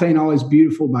 Life Ain't Always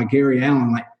Beautiful by Gary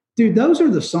Allan. Like, dude, those are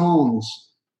the songs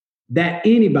that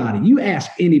you ask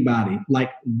anybody,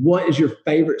 like, what is your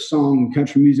favorite song in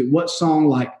country music? What song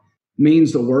like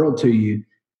means the world to you?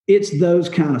 It's those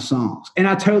kind of songs. And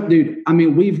I told, dude,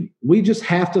 we just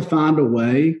have to find a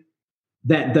way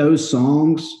that those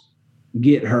songs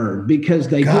get heard because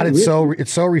they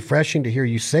it's so refreshing to hear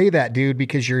you say that, dude,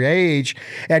 because your age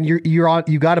and you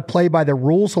got to play by the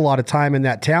rules a lot of time in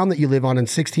that town that you live on in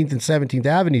 16th and 17th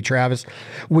Avenue, Travis.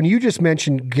 When you just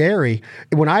mentioned Gary,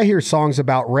 when I hear songs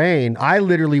about rain, I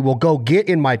literally will go get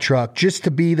in my truck just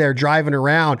to be there driving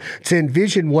around to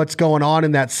envision what's going on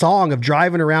in that song, of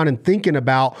driving around and thinking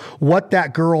about what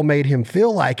that girl made him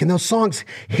feel like. And those songs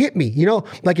hit me,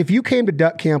 like if you came to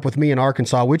duck camp with me in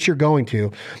Arkansas, which you're going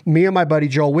to, me and my buddy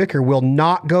Joel Wicker will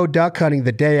not go duck hunting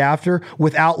the day after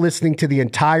without listening to the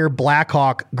entire Black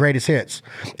Hawk greatest hits.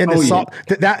 And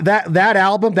that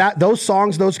album, those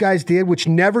songs those guys did, which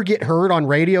never get heard on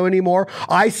radio anymore,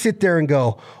 I sit there and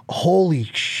go, holy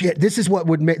shit, this is what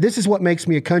makes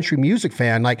me a country music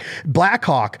fan. Like Black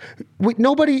Hawk,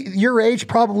 nobody your age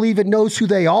probably even knows who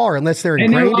they are unless they're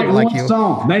ingrained in it like you.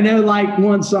 They know like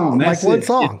one song. That's like one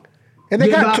song. And they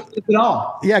Goodbye Says It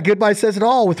All. Yeah, Goodbye Says It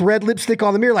All with Red Lipstick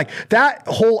on the Mirror. Like that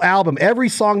whole album, every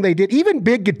song they did, even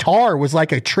Big Guitar was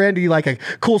like a trendy, like a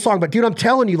cool song. But dude, I'm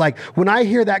telling you, like when I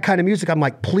hear that kind of music, I'm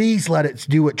like, please let it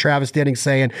do what Travis Denning's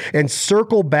saying and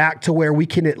circle back to where we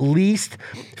can at least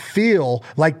feel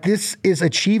like this is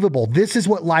achievable. This is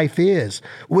what life is.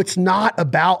 It's not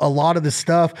about a lot of the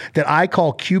stuff that I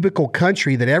call cubicle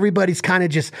country that everybody's kind of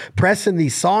just pressing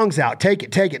these songs out. Take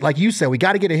it. Like you said, we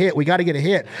got to get a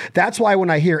hit. That's why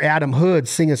when I hear Adam Hood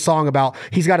sing a song about,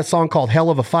 he's got a song called Hell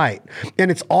of a Fight.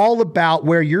 And it's all about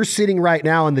where you're sitting right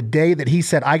now on the day that he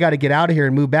said, I got to get out of here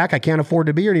and move back. I can't afford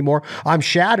to be here anymore. I'm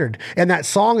shattered. And that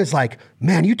song is like,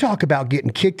 man, you talk about getting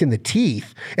kicked in the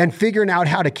teeth and figuring out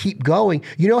how to keep going.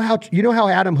 You know how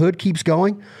Adam Hood keeps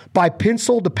going? By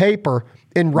pencil to paper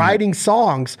and writing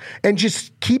songs and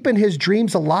just keeping his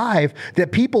dreams alive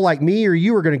that people like me or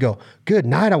you are going to go, good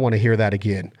night, I want to hear that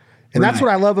again. And that's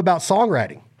what I love about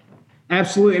songwriting.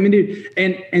 Absolutely. Dude,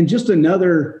 and just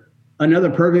another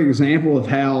perfect example of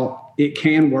how it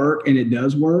can work and it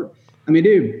does work.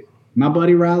 Dude, my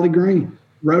buddy Riley Green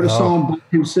wrote a song by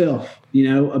himself,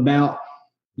 about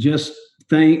just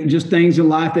things in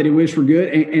life that he wished were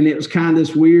good. And it was kind of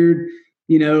this weird,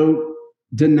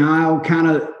 denial kind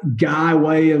of guy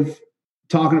way of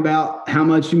talking about how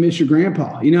much you miss your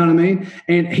grandpa. You know what I mean?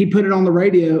 And he put it on the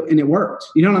radio and it worked.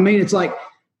 You know what I mean? It's like,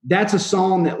 that's a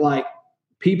song that like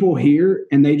people hear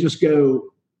and they just go,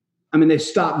 I mean, they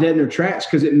stop dead in their tracks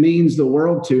because it means the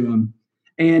world to them.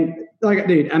 And like,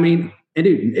 dude,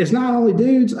 it's not only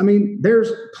dudes. I mean,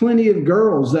 there's plenty of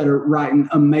girls that are writing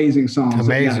amazing songs.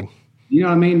 Amazing. You know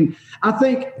what I mean? I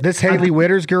think this Hailey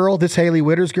Whitters girl,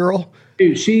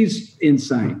 dude, she's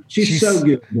insane. She's so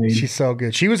good, dude. She's so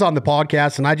good. She was on the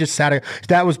podcast and I just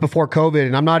that was before COVID,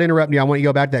 and I'm not interrupting you. I want you to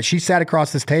go back to that. She sat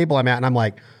across this table I'm at and I'm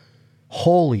like,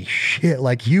 holy shit.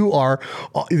 Like you're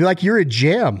a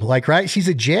gem, like, right? She's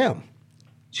a gem.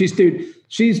 She's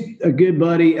a good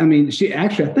buddy. I mean, I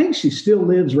think she still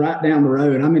lives right down the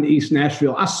road. I'm in East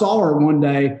Nashville. I saw her one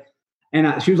day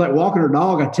and she was like walking her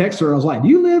dog. I texted her. I was like, do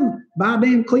you live by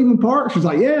damn Cleveland Park? She's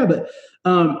like, yeah, but,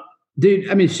 dude,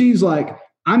 I mean, she's like,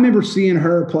 I remember seeing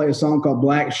her play a song called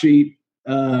Black Sheep,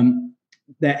 that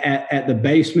at the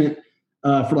basement,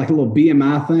 for like a little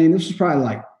BMI thing. This was probably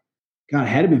like, God, it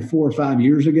had to been 4 or 5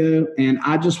 years ago. And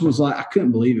I just was like, I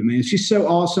couldn't believe it, man. She's so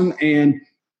awesome. And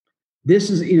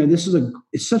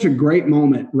it's such a great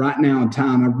moment right now in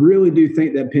time. I really do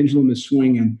think that pendulum is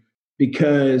swinging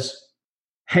because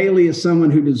Hailey is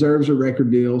someone who deserves a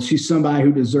record deal. She's somebody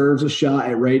who deserves a shot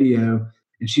at radio,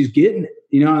 and she's getting it.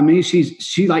 You know what I mean?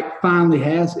 She like finally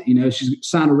has it. You know, she's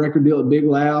signed a record deal at Big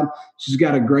Loud. She's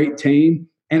got a great team.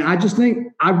 And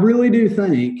I really do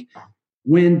think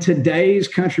when today's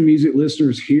country music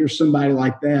listeners hear somebody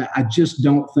like that, I just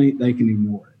don't think they can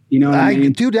ignore it. You know what I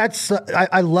mean? Dude,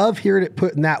 I love hearing it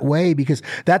put in that way, because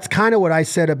that's kind of what I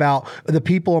said about the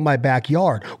people in my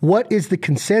backyard. What is the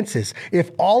consensus?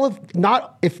 If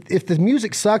the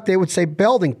music sucked, they would say,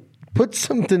 Belding, put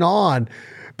something on.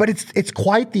 But it's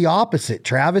quite the opposite,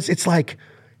 Travis. It's like,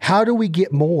 how do we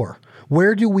get more?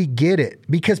 Where do we get it?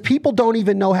 Because people don't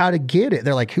even know how to get it.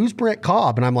 They're like, who's Brent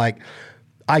Cobb? And I'm like,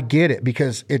 I get it,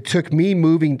 because it took me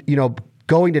moving,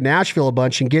 going to Nashville a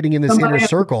bunch and getting in this inner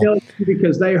circle.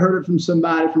 Because they heard it from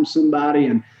somebody.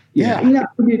 And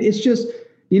it's just,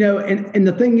 and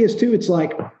the thing is too, it's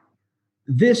like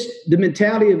the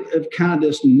mentality of kind of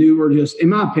this newer, just in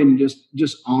my opinion,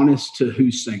 just honest to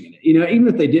who's singing it. Even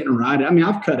if they didn't write it. I mean,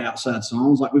 I've cut outside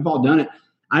songs, like we've all done it.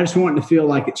 I just want it to feel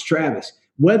like it's Travis,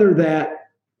 whether that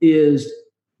is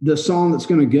the song that's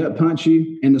going to gut punch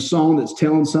you and the song that's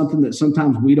telling something that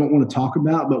sometimes we don't want to talk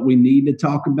about, but we need to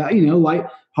talk about, like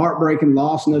heartbreak and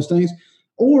loss and those things.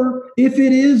 Or if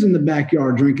it is in the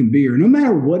backyard drinking beer, no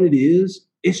matter what it is,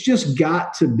 it's just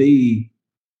got to be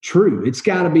true. It's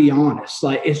got to be honest.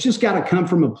 Like, it's just got to come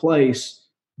from a place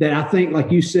that I think,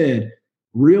 like you said,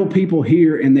 real people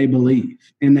hear and they believe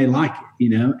and they like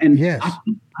it, And yes.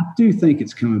 I do think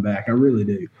it's coming back. I really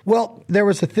do. Well, there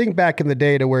was a thing back in the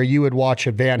day to where you would watch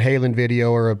a Van Halen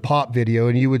video or a pop video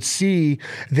and you would see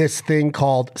this thing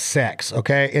called sex,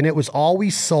 okay? And it was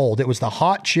always sold. It was the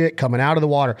hot chick coming out of the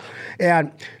water.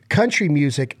 And country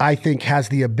music, I think, has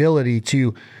the ability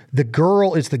to, the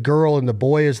girl is the girl and the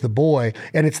boy is the boy,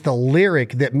 and it's the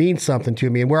lyric that means something to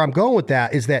me. And where I'm going with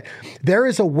that is that there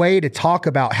is a way to talk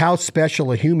about how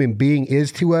special a human being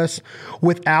is to us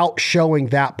without showing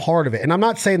that part of it. And I'm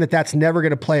not saying that that's never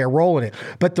going to play a role in it,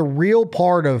 but the real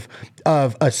part of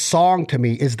a song to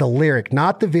me is the lyric,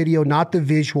 not the video, not the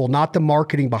visual, not the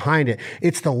marketing behind it.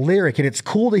 It's the lyric. And it's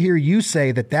cool to hear you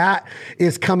say that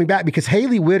is coming back, because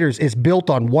Hailey Whitters is built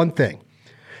on one thing.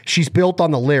 She's built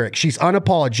on the lyric. She's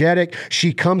unapologetic.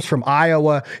 She comes from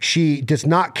Iowa. She does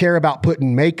not care about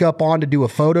putting makeup on to do a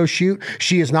photo shoot.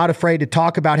 She is not afraid to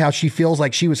talk about how she feels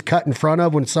like she was cut in front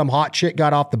of when some hot chick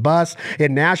got off the bus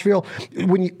in Nashville.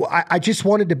 I just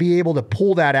wanted to be able to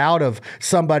pull that out of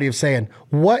somebody of saying,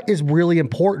 what is really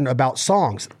important about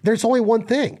songs? There's only one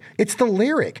thing. It's the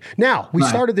lyric. Now, we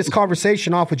started this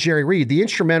conversation off with Jerry Reed. The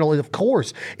instrumental, of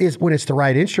course, is when it's the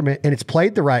right instrument and it's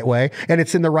played the right way and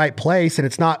it's in the right place and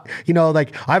it's not,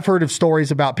 like I've heard of stories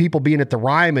about people being at the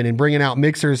Ryman and bringing out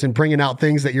mixers and bringing out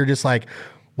things that you're just like,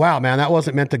 wow, man, that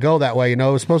wasn't meant to go that way. It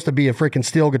was supposed to be a freaking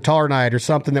steel guitar night or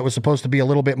something that was supposed to be a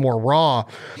little bit more raw.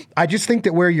 I just think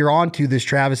that where you're on to this,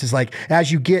 Travis, is like,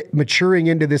 as you get maturing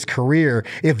into this career,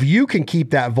 if you can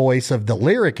keep that voice of the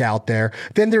lyric out there,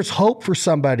 then there's hope for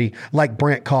somebody like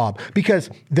Brent Cobb, because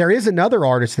there is another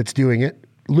artist that's doing it.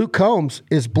 Luke Combs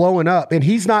is blowing up, and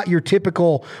he's not your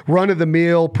typical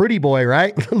run-of-the-mill pretty boy,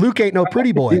 right? Luke ain't no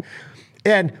pretty boy.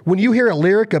 And when you hear a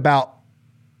lyric about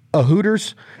a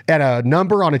Hooters and a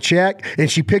number on a check, and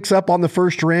she picks up on the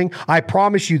first ring, I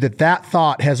promise you that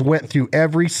thought has went through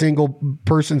every single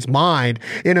person's mind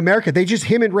in America.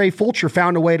 Him and Ray Fulcher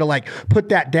found a way to like put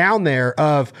that down there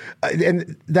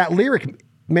and that lyric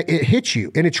it hits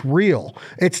you and it's real.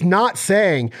 It's not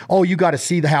saying, oh, you got to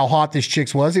see how hot this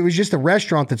chick was. It was just a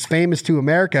restaurant that's famous to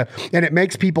America, and it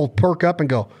makes people perk up and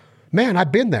go, man,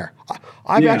 I've been there.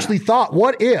 I've actually thought,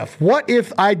 what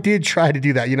if I did try to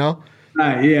do that, you know?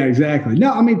 Yeah, exactly.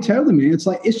 No, I mean, totally, man. It's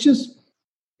like,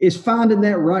 it's finding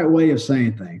that right way of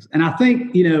saying things. And I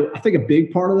think, a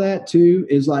big part of that too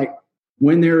is like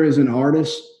when there is an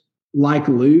artist like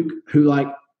Luke who like,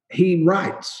 he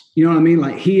writes, you know what I mean?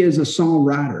 Like he is a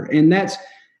songwriter. And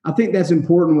I think that's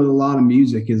important with a lot of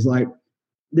music is like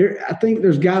I think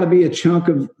there's got to be a chunk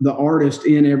of the artist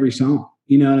in every song.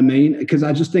 You know what I mean? Because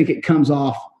I just think it comes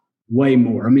off way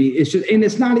more. I mean, it's just, and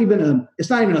it's not even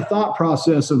a thought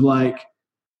process of like,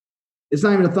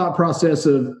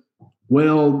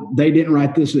 well, they didn't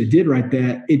write this, or they did write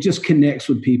that. It just connects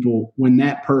with people when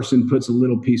that person puts a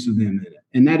little piece of them in it.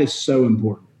 And that is so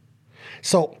important.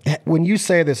 So when you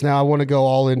say this now, I want to go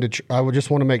all into, I would just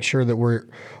want to make sure that we're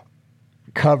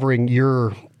covering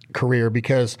your career,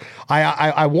 because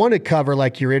I want to cover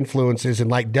like your influences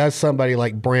and like, does somebody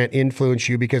like Brent influence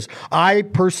you? Because I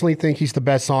personally think he's the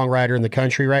best songwriter in the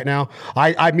country right now.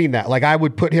 I mean that. Like I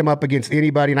would put him up against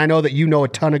anybody, and I know that you know a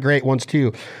ton of great ones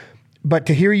too. But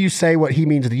to hear you say what he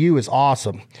means to you is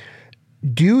awesome.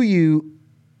 Do you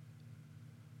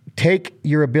take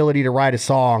your ability to write a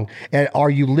song, and are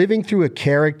you living through a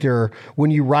character when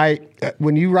you write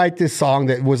this song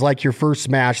that was like your first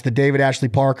smash, the David Ashley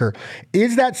Parker?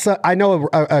 Is that I know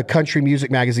a country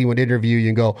music magazine would interview you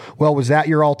and go, well, was that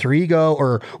your alter ego?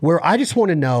 Or where? I just want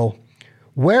to know,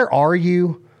 where are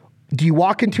you? Do you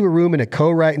walk into a room in a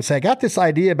co-write and say, I got this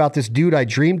idea about this dude I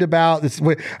dreamed about?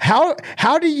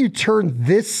 How do you turn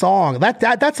this song?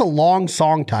 That's a long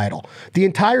song title. The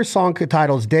entire song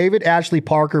title is David Ashley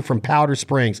Parker from Powder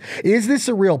Springs. Is this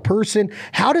a real person?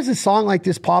 How does a song like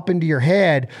this pop into your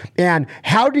head? And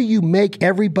how do you make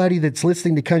everybody that's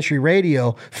listening to country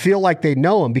radio feel like they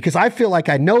know him? Because I feel like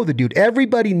I know the dude.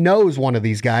 Everybody knows one of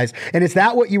these guys. And is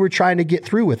that what you were trying to get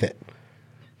through with it?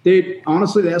 Dude,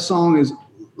 honestly, that song is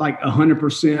like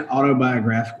 100%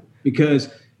 autobiographical,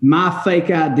 because my fake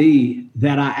ID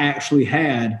that I actually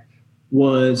had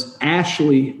was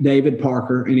Ashley David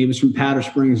Parker, and he was from Powder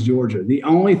Springs, Georgia. The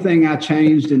only thing I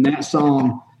changed in that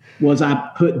song was I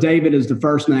put David as the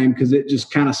first name because it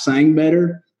just kind of sang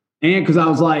better. And because I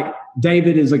was like,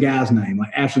 David is a guy's name,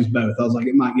 like Ashley's both. I was like,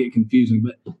 it might get confusing.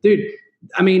 But dude,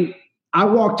 I mean, I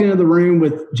walked into the room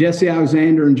with Jesse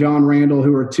Alexander and John Randall,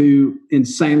 who are two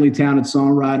insanely talented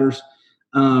songwriters.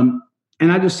 And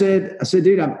I said,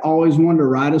 dude, I've always wanted to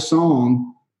write a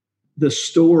song, the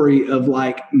story of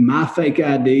like my fake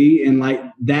ID and like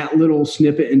that little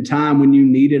snippet in time when you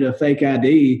needed a fake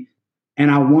ID.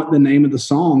 And I want the name of the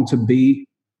song to be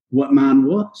what mine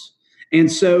was.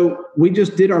 And so we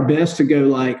just did our best to go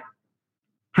like,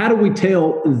 how do we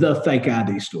tell the fake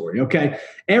ID story? Okay.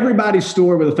 Everybody's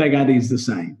story with a fake ID is the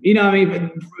same. You know what I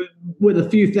mean? With a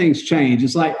few things change.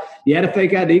 It's like you had a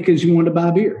fake ID because you wanted to buy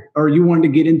a beer, or you wanted to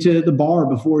get into the bar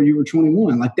before you were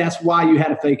 21. Like that's why you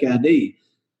had a fake ID.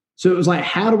 So it was like,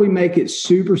 how do we make it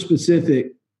super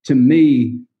specific to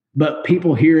me, but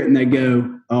people hear it and they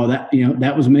go, oh,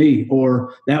 that was me,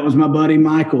 or that was my buddy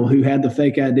Michael who had the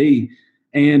fake ID.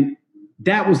 And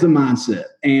that was the mindset.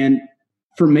 And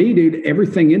for me, dude,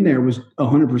 everything in there was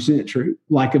 100% true.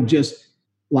 Like of just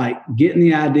like getting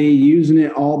the ID, using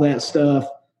it, all that stuff.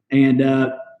 And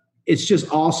it's just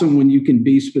awesome when you can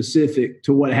be specific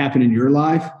to what happened in your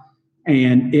life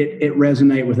and it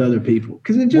resonate with other people.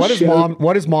 Because it just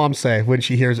what does mom say when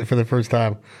she hears it for the first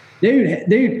time?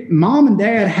 Dude, mom and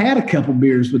dad had a couple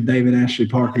beers with David Ashley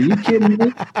Parker. You kidding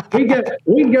me?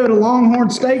 We'd go to Longhorn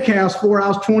Steakhouse before I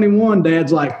was 21.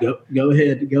 Dad's like, go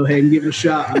ahead and give it a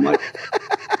shot. I'm like,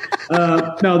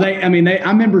 no, I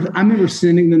remember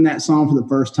sending them that song for the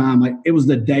first time. Like it was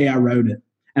the day I wrote it.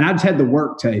 And I just had the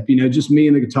work tape, just me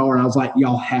and the guitar. And I was like,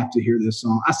 y'all have to hear this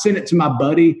song. I sent it to my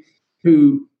buddy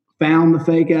who found the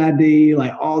fake ID,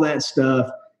 like all that stuff.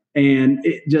 And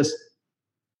it just,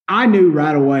 I knew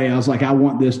right away, I was like, I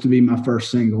want this to be my first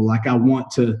single. Like I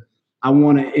want to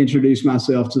introduce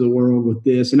myself to the world with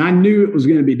this. And I knew it was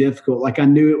going to be difficult. Like I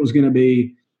knew it wasn't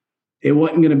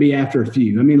going to be after a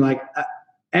few. I mean, like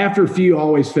after a few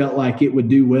always felt like it would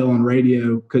do well on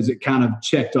radio because it kind of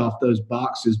checked off those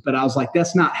boxes. But I was like,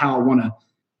 that's not how I want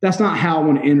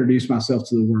to introduce myself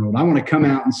to the world. I want to come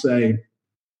out and say,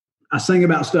 I sing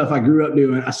about stuff I grew up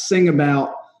doing. I sing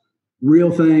about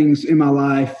real things in my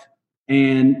life.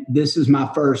 And this is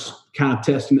my first kind of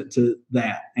testament to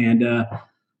that. And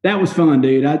that was fun,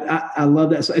 dude. I love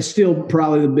that. It's still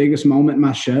probably the biggest moment in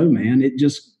my show, man. It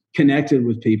just connected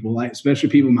with people, like especially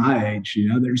people my age.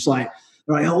 They're just like,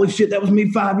 they're like, holy shit, that was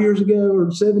me 5 years ago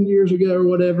or 7 years ago or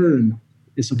whatever. And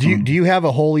it's do you have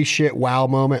a holy shit wow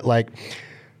moment? Like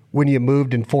when you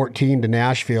moved in 14 to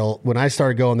Nashville, when I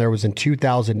started going there was in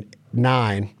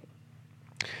 2009,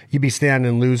 you'd be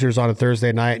standing in Losers on a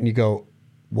Thursday night and you go,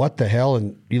 what the hell?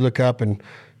 And you look up and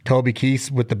Toby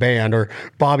Keith's with the band, or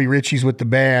Bobby Ritchie's with the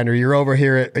band, or you're over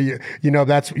here at,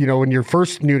 that's, when you're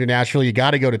first new to Nashville, you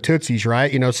got to go to Tootsie's,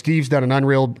 right? Steve's done an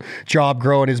unreal job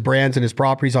growing his brands and his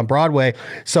properties on Broadway.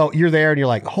 So you're there and you're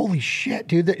like, holy shit,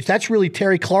 dude, that's really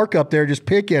Terry Clark up there just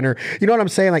picking, or, you know what I'm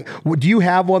saying? Like, do you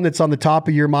have one that's on the top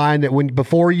of your mind that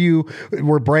before you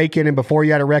were breaking and before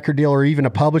you had a record deal or even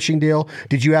a publishing deal,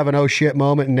 did you have an oh shit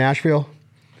moment in Nashville?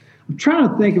 I'm trying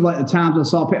to think of like the times I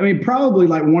saw. I mean, probably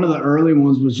like one of the early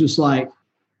ones was just like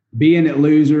being at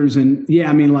Losers, and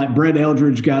like Brett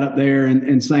Eldridge got up there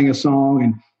and sang a song,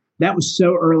 and that was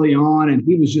so early on, and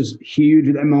he was just huge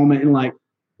at that moment, and like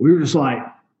we were just like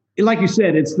you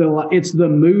said, it's the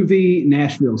movie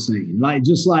Nashville scene. Like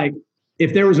just like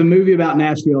if there was a movie about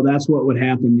Nashville, that's what would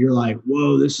happen. You're like,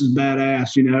 whoa, this is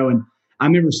badass, And I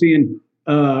remember seeing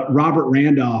Robert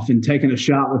Randolph and taking a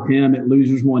shot with him at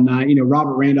Losers one night.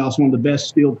 Robert Randolph's one of the best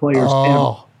steel players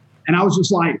ever. And I was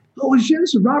just like, oh shit,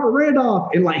 this is Robert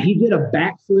Randolph. And like he did a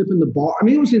backflip in the bar. I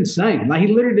mean, it was insane. Like he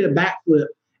literally did a backflip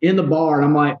in the bar. And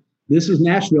I'm like, this is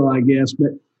Nashville, I guess.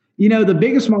 But the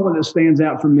biggest moment that stands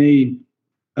out for me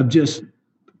of just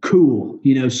cool,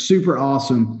 super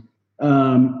awesome,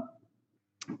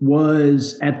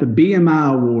 was at the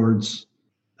BMI Awards.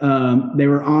 They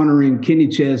were honoring Kenny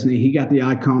Chesney. He got the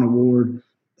Icon Award.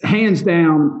 Hands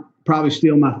down, probably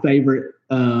still my favorite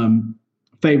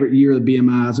year of the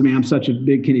BMIs. I mean, I'm such a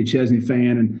big Kenny Chesney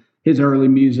fan, and his early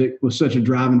music was such a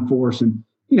driving force. And,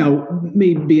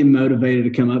 me being motivated to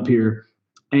come up here.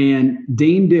 And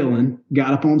Dean Dillon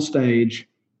got up on stage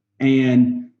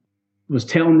and was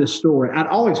telling this story. I'd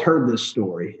always heard this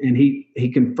story, and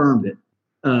he confirmed it.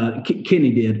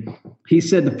 Kenny did. He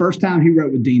said the first time he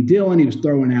wrote with Dean Dillon, he was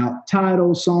throwing out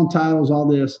titles, song titles, all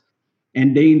this.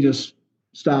 And Dean just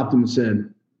stopped him and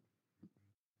said,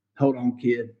 hold on,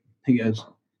 kid. He goes,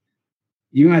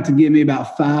 you're going to have to give me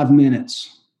about 5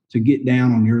 minutes to get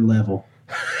down on your level.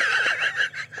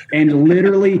 And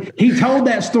literally, he told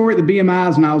that story at the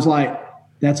BMIs, and I was like,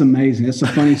 that's amazing. That's the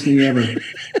funniest thing ever.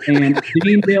 And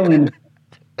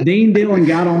Dean Dillon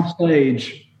got on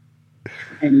stage,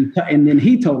 and then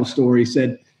he told a story. He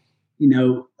said,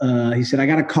 he said, I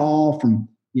got a call from,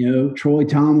 Troy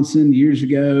Tomlinson years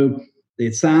ago. They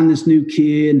had signed this new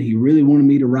kid, and he really wanted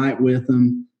me to write with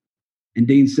him. And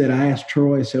Dean said, I asked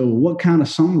Troy, I said, well, what kind of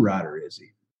songwriter is he?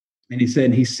 And he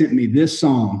said, he sent me this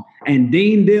song. And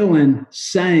Dean Dillon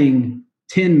sang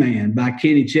Tin Man by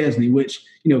Kenny Chesney, which,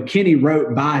 Kenny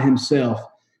wrote by himself.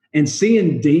 And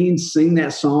seeing Dean sing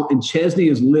that song, and Chesney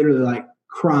is literally like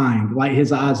crying, like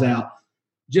his eyes out.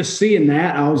 Just seeing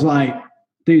that, I was like,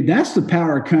 dude, that's the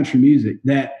power of country music,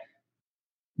 that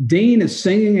Dean is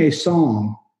singing a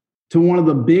song to one of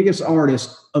the biggest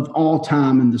artists of all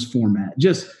time in this format.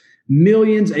 Just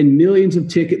millions and millions of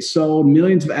tickets sold,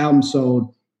 millions of albums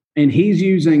sold. And he's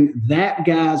using that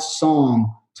guy's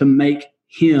song to make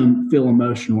him feel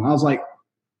emotional. I was like,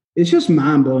 it's just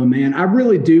mind blowing, man. I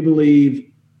really do believe.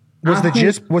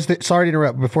 Sorry to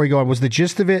interrupt before you go on. Was the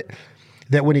gist of it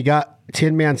that when he got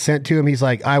Tin Man sent to him, he's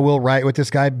like, I will write with this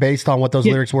guy based on what those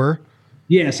lyrics were?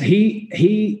 Yes.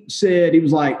 He said,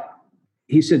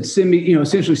 send me,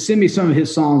 essentially send me some of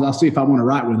his songs. I'll see if I want to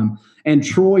write with him. And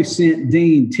Troy sent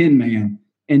Dean Tin Man,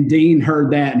 and Dean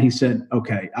heard that and he said,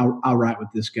 okay, I'll write with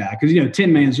this guy. Cause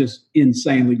Tin Man's just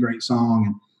insanely great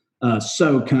song, and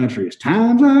so country. It's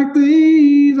times like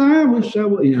these, I wish I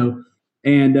would,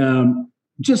 and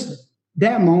just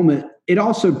that moment, it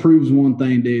also proves one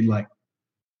thing, dude. Like,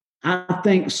 I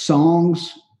think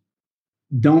songs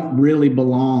don't really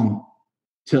belong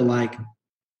to like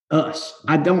us.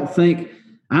 I don't think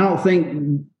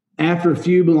After a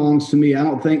Few belongs to me. I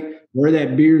don't think Where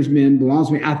That Beer's Been belongs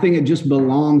to me. I think it just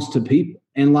belongs to people.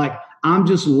 And like, I'm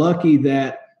just lucky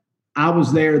that I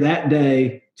was there that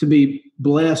day to be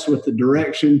blessed with the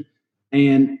direction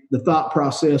and the thought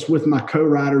process with my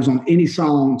co-writers on any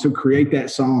song to create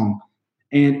that song.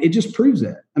 And it just proves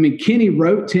that. I mean, Kenny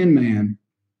wrote Tin Man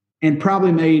and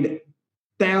probably made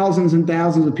thousands and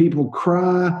thousands of people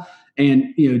cry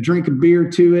and, drink a beer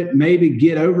to it, maybe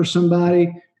get over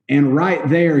somebody. And right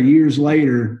there, years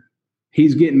later,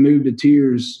 he's getting moved to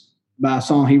tears by a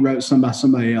song he wrote by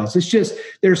somebody else. It's just,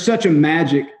 there's such a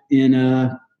magic in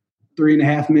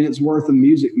 3.5 minutes worth of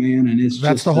music, man. And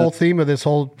that's the whole theme of this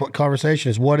whole conversation,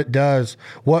 is what it does,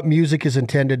 what music is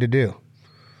intended to do.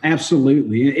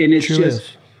 Absolutely. And it's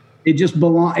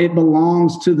it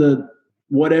belongs to the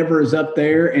whatever is up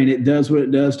there, and it does what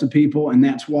it does to people. And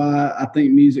that's why I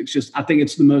think I think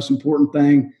it's the most important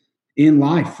thing in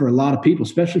life for a lot of people,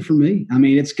 especially for me. I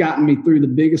mean, it's gotten me through the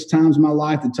biggest times of my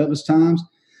life, the toughest times,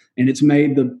 and it's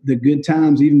made the good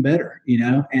times even better,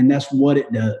 and that's what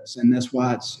it does. And that's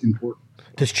why it's important.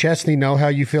 Does Chesney know how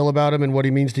you feel about him and what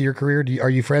he means to your career? Are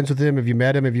you friends with him? Have you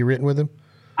met him? Have you written with him?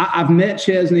 I've met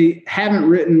Chesney, haven't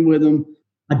written with him.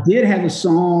 I did have a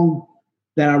song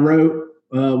that I wrote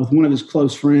with one of his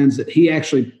close friends that he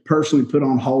actually personally put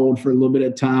on hold for a little bit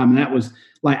of time. And that was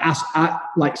like, I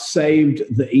like saved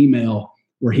the email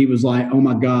where he was like, oh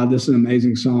my God, this is an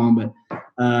amazing song.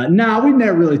 But no, we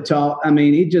never really talked. I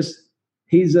mean,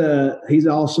 he's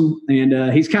awesome.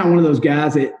 And he's kind of one of those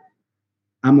guys that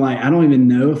I'm like, I don't even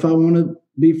know if I want to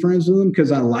be friends with him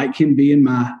because I like him being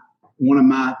one of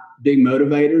my big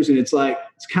motivators. And it's like,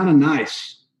 it's kind of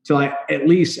nice to like at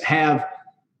least have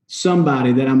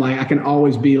somebody that I'm like, I can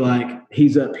always be like,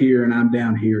 he's up here and I'm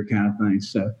down here kind of thing.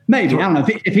 So maybe, I don't know,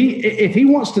 if he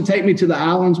wants to take me to the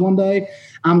islands one day,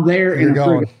 I'm there. You're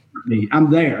going. I'm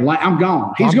there. Like, I'm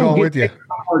gone. He's going with you.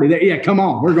 Party there. Yeah, come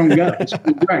on. We're going to go. It's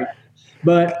great.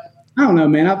 But I don't know,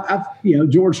 man. I've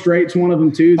George Strait's one of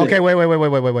them too. Okay, wait.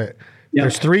 Yep.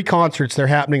 There's 3 concerts. They're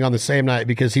happening on the same night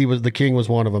because the King was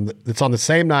one of them. It's on the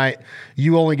same night.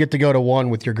 You only get to go to one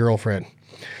with your girlfriend.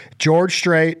 George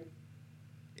Strait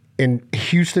in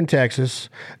Houston, Texas.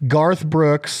 Garth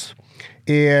Brooks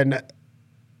in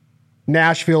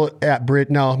Nashville I'm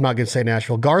not going to say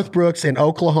Nashville. Garth Brooks in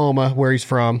Oklahoma, where he's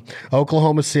from.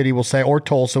 Oklahoma City, we'll say, or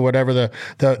Tulsa, whatever the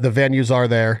venues are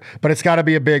there. But it's got to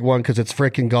be a big one because it's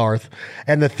freaking Garth.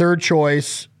 And the third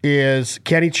choice is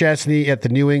Kenny Chesney at the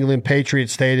New England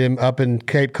Patriots Stadium up in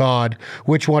Cape Cod.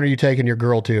 Which one are you taking your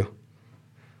girl to?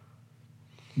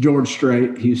 George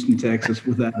Strait, Houston, Texas,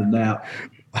 without a doubt.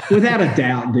 Without a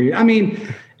doubt, dude. I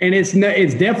mean, and it's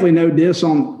definitely no diss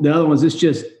on the other ones. It's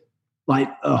just like,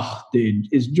 oh, dude,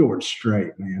 it's George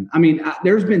Strait, man. I mean,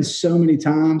 there's been so many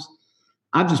times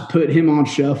I've just put him on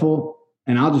shuffle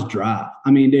and I'll just drive.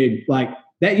 I mean, dude, like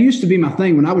that used to be my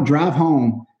thing. When I would drive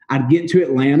home, I'd get to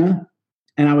Atlanta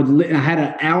and I had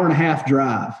an hour and a half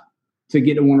drive to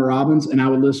get to Warner Robins, and I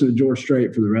would listen to George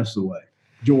Strait for the rest of the way.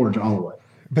 George all the way.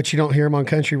 But you don't hear him on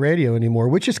country radio anymore,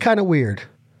 which is kind of weird.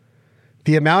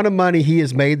 The amount of money he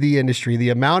has made the industry, the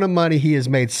amount of money he has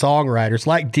made songwriters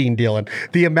like Dean Dillon,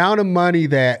 the amount of money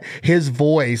that his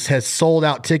voice has sold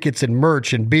out tickets and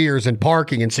merch and beers and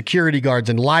parking and security guards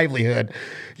and livelihood.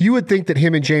 You would think that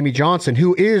him and Jamie Johnson,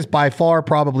 who is by far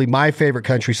probably my favorite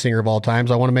country singer of all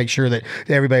times, I want to make sure that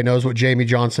everybody knows what Jamie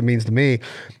Johnson means to me.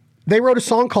 They wrote a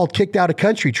song called Kicked Out of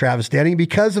Country, Travis Denning,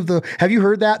 because of have you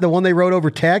heard that? The one they wrote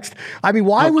over text? I mean,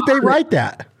 why would they write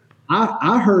that?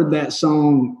 I heard that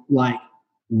song like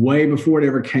way before it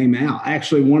ever came out.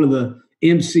 Actually, one of the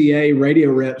MCA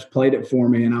radio reps played it for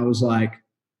me, and I was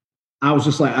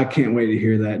just like, I can't wait to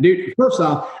hear that. Dude, first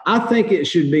off, I think it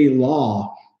should be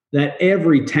law that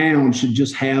every town should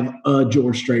just have a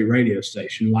George Strait radio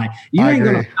station. Like, you ain't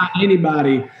going to find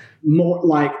anybody more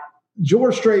like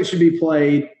George Strait should be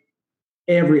played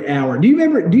every hour. Do you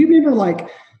remember like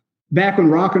back when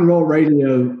rock and roll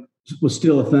radio was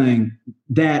still a thing,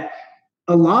 that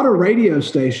a lot of radio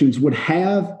stations would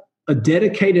have a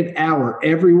dedicated hour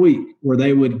every week where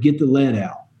they would get the lead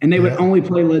out, and they would only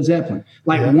play Led Zeppelin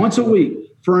once a week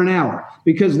for an hour,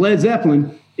 because Led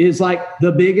Zeppelin is like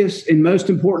the biggest and most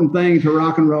important thing to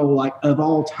rock and roll, like of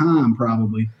all time,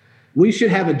 probably. We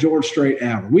should have a George Strait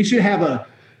hour. We should have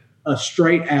a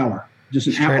straight hour, just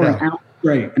an hour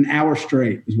straight. An hour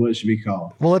straight is what it should be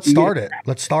called. Well, let's start it.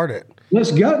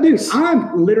 Let's go, dude.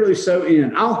 I'm literally so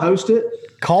in. I'll host it.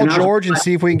 Call George and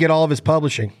see if we can get all of his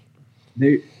publishing.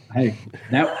 Dude, hey,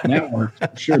 that works.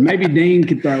 Sure. Maybe Dean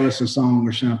could throw us a song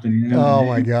or something. You know? Oh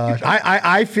my gosh.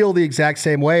 I feel the exact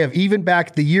same way. Of even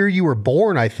back the year you were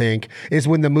born, I think, is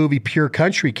when the movie Pure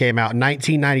Country came out in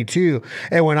 1992.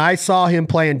 And when I saw him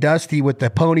playing Dusty with the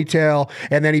ponytail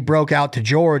and then he broke out to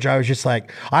George, I was just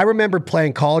like, I remember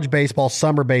playing college baseball,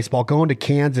 summer baseball, going to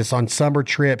Kansas on summer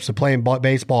trips and playing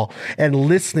baseball and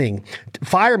listening.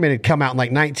 Fireman had come out in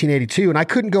like 1982, and I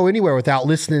couldn't go anywhere without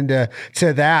listening to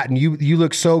that. And you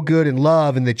look so good in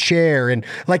Love and The Chair, and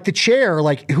like The Chair,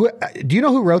 like who do you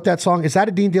know who wrote that song? Is that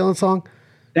a Dean Dillon song?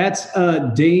 That's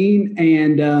Dean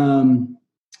and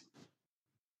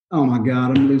oh my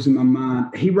God, I'm losing my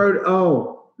mind. He wrote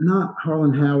not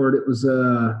Harlan Howard. It was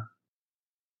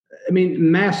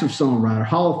massive songwriter,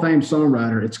 Hall of Fame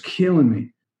songwriter. It's killing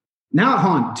me. Now,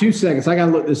 hold on 2 seconds. I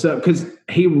gotta look this up because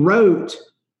he wrote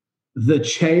The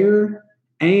Chair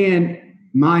and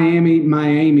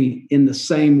Miami in the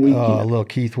same weekend. Oh, little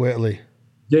Keith Whitley.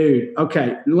 Dude,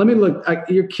 okay. Let me look.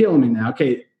 You're killing me now.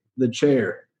 Okay, The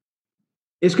Chair.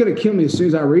 It's going to kill me as soon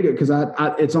as I read it because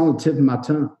it's on the tip of my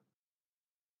tongue.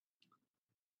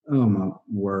 Oh, my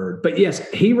word. But yes,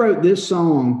 he wrote this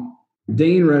song.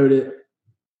 Dean wrote it.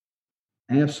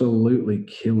 Absolutely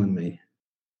killing me.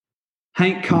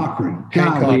 Hank Cochran.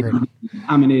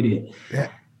 I'm an idiot. Yeah.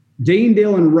 Dean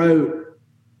Dillon wrote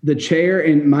The Chair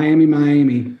in Miami,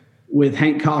 Miami with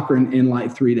Hank Cochran in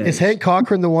like 3 days. Is Hank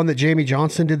Cochran the one that Jamie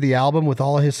Johnson did the album with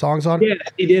all of his songs on? Yeah,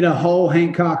 he did a whole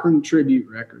Hank Cochran tribute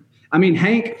record. I mean,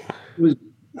 Hank was,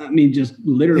 just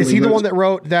literally. Is he the one that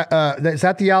wrote that? Is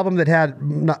that the album that had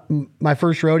My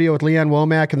First Rodeo with Leanne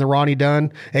Womack and the Ronnie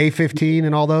Dunn, A15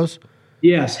 and all those?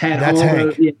 Yes, had That's all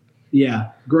Hank. those.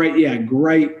 Yeah, great. Yeah,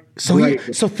 great.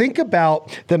 So think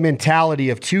about the mentality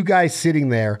of two guys sitting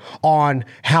there on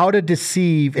how to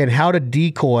deceive and how to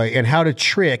decoy and how to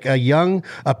trick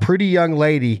a pretty young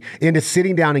lady into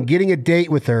sitting down and getting a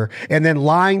date with her and then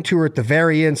lying to her at the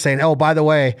very end saying, oh, by the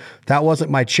way, that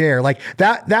wasn't my chair. Like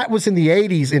that was in the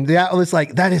 80s. And that was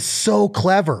like, that is so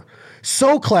clever.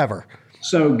 So clever.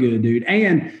 So good, dude.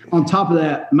 And on top of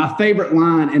that, my favorite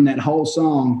line in that whole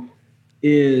song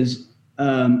is,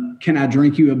 can I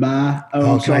drink you a bye?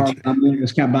 Oh, I'm sorry.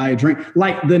 Can I buy you a drink?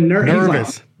 Like the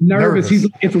nervous. He's like, nervous. He's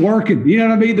like, it's working. You know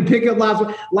what I mean? The pickup lines.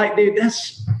 Like, dude,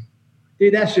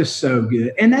 that's just so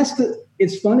good. And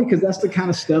it's funny because that's the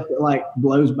kind of stuff that like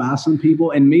blows by some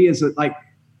people. And me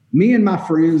me and my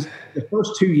friends, the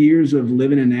first 2 years of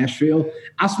living in Nashville,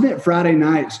 I spent Friday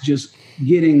nights just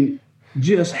getting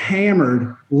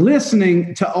hammered,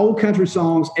 listening to old country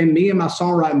songs, and me and my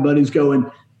songwriting buddies going,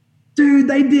 dude,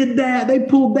 they did that. They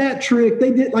pulled that trick.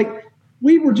 They did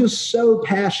we were just so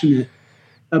passionate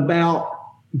about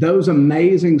those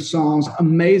amazing songs,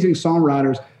 amazing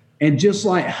songwriters, and just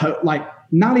like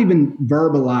not even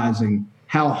verbalizing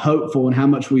how hopeful and how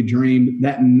much we dreamed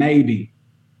that maybe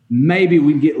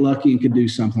we'd get lucky and could do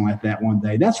something like that one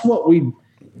day. That's what we.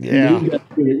 Yeah.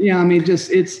 Yeah. I mean,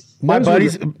 it's my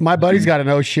buddy's got an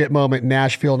oh shit moment in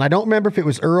Nashville. And I don't remember if it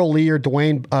was Earl Lee or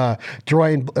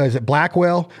Dwayne, is it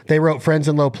Blackwell? They wrote Friends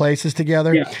in Low Places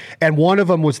together. Yeah. And one of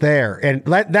them was there. And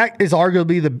that is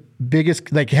arguably the biggest,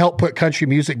 help put country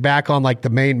music back on the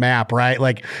main map, right?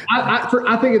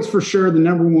 I think it's for sure the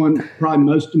number one, probably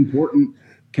most important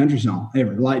country song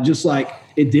ever.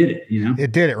 It did it,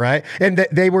 It did it, right? And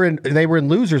they were in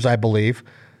Losers, I believe.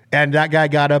 And that guy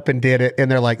got up and did it.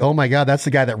 And they're like, oh my God, that's the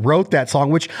guy that wrote that song,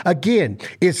 which again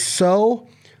is so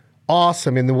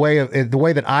awesome in the way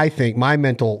that I think my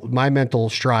mental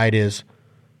stride is.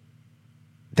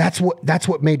 That's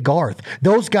what made Garth.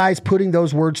 Those guys putting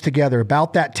those words together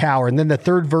about that tower, and then the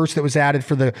third verse that was added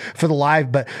for the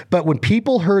live. But when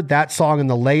people heard that song in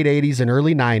the late 80s and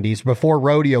early 90s, before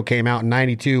Rodeo came out in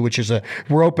 92, which is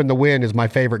Rope in the Wind is my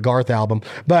favorite Garth album.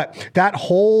 But that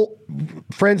whole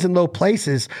Friends in Low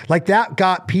Places, that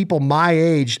got people my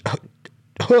age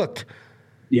hooked.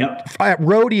 Yep. At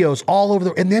rodeos all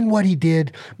over and then what he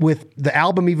did with the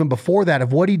album even before that,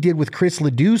 of what he did with Chris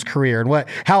Ledoux's career and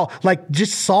how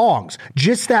just songs,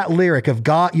 just that lyric of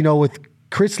God, with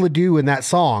Chris Ledoux in that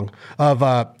song of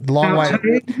Long White.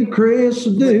 Chris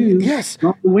Ledoux. Yes.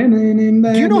 Women in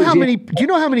do you know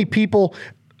how many people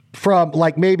from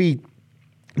maybe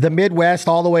the Midwest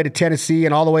all the way to Tennessee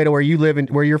and all the way to where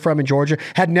you're from in Georgia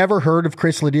had never heard of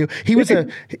Chris Ledoux? He was a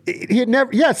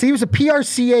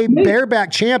PRCA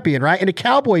bareback champion, right? And a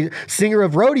cowboy singer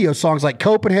of rodeo songs like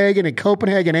Copenhagen and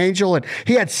Copenhagen Angel. And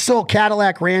he had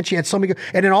Cadillac Ranch. He had so many,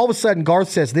 and then all of a sudden Garth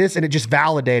says this and it just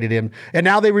validated him. And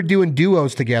now they were doing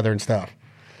duos together and stuff.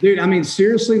 Dude, I mean,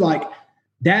 seriously,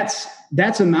 that's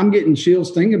I'm getting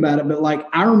chills thinking about it. But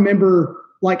I remember,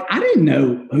 I didn't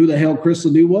know who the hell Chris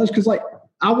Ledoux was because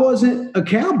I wasn't a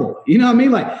cowboy. You know what I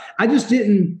mean? I just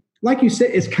didn't, like you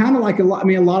said, it's kind of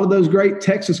a lot of those great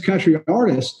Texas country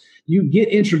artists, you get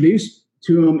introduced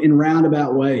to them in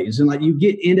roundabout ways. And you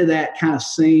get into that kind of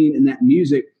scene and that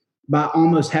music by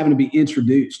almost having to be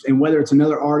introduced. And whether it's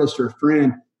another artist or a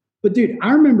friend. But dude,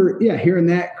 I remember, hearing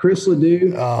that Chris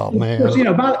Ledoux. Oh man. Course,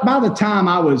 by the time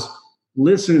I was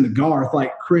listening to Garth,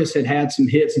 Chris had some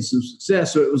hits and some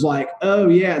success. So it was oh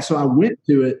yeah. So I went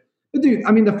to it. But dude,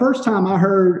 I mean, the first time I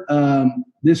heard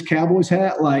this Cowboys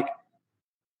hat,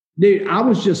 dude, I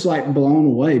was just blown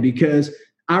away because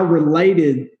I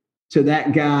related to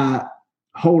that guy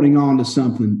holding on to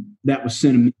something that was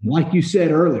sentimental. Like you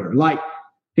said earlier,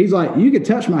 he's you could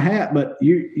touch my hat, but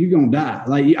you're gonna die.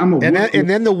 And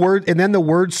then the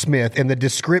wordsmith and the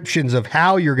descriptions of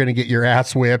how you're gonna get your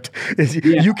ass whipped is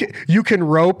you can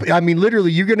rope. I mean,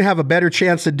 literally, you're gonna have a better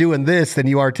chance of doing this than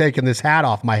you are taking this hat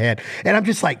off my head. And I'm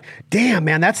just damn,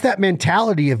 man, that's that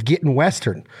mentality of getting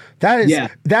Western.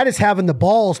 That is having the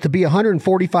balls to be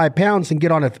 145 pounds and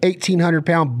get on a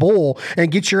 1,800-pound bull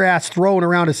and get your ass thrown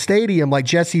around a stadium like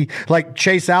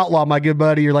Chase Outlaw, my good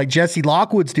buddy, or like Jesse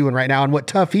Lockwood's doing right now, and what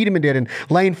Tuff Hedeman did, and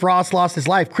Lane Frost lost his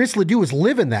life. Chris Ledoux was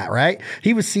living that, right?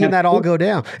 He was seeing that all go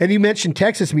down. And you mentioned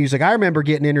Texas music. I remember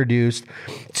getting introduced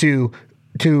to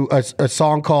a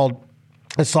song called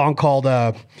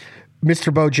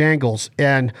Mr. Bojangles,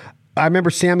 and I remember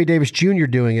Sammy Davis Jr.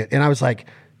 doing it, and I was like,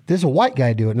 there's a white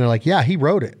guy doing it. And they're like, yeah, he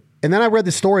wrote it. And then I read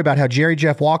the story about how Jerry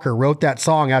Jeff Walker wrote that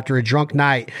song after a drunk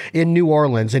night in New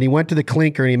Orleans, and he went to the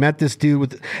Clinker and he met this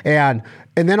dude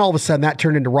and then all of a sudden that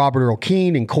turned into Robert Earl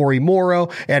Keen and Corey Morrow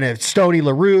and Stoney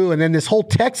LaRue, and then this whole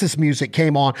Texas music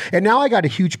came on, and now I got a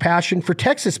huge passion for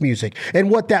Texas music and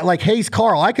what that, like Hayes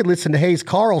Carll. I could listen to Hayes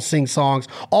Carll sing songs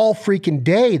all freaking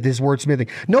day. This wordsmithing,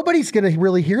 nobody's going to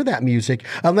really hear that music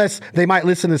unless they might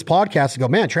listen to this podcast and go,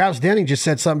 man, Travis Denning just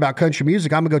said something about country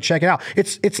music. I'm gonna go check it out.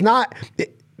 It's not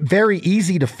very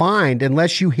easy to find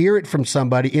unless you hear it from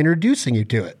somebody introducing you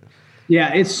to it.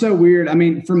 Yeah, it's so weird. I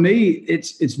mean, for me,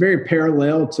 it's very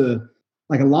parallel to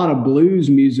like a lot of blues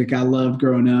music I loved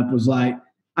growing up. Was like,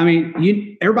 I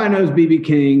mean, everybody knows B.B.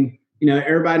 King,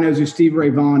 everybody knows who Stevie Ray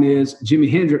Vaughan is, Jimi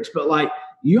Hendrix, but like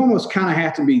you almost kind of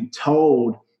have to be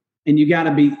told, and you got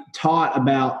to be taught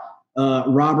about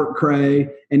Robert Cray,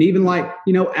 and even like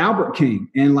Albert King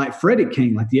and like Freddie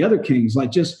King, like the other Kings,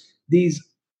 like just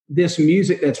this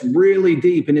music that's really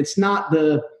deep, and it's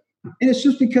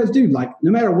just because, dude, like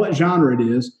no matter what genre it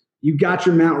is, you got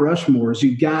your Mount Rushmores,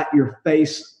 you got your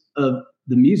face of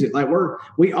the music. Like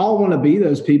we all want to be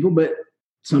those people, but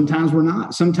sometimes we're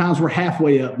not. Sometimes we're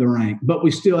halfway up the rank, but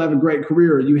we still have a great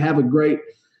career. You have a great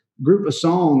group of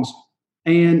songs,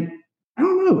 and I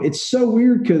don't know. It's so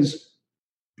weird because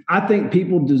I think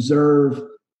people deserve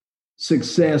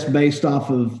success based off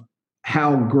of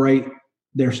how great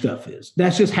their stuff is.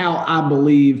 That's just how I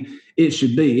believe it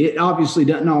should be. It obviously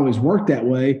doesn't always work that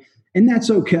way, and that's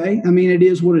okay. I mean, it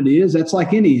is what it is. That's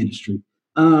like any industry.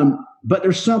 But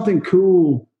there's something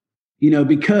cool,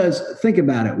 because think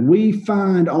about it. We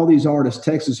find all these artists,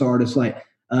 Texas artists, like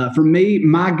for me,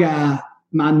 my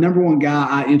number one guy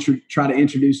I try to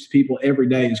introduce to people every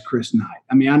day is Chris Knight.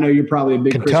 I mean, I know you're probably a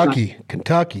big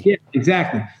Kentucky. Yeah,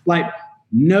 exactly. Like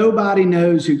nobody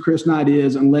knows who Chris Knight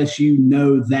is unless you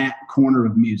know that corner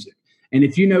of music. And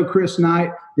if you know Chris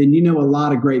Knight, then you know a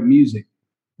lot of great music.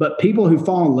 But people who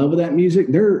fall in love with that music,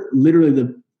 they're literally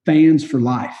the fans for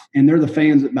life. And they're the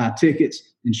fans that buy tickets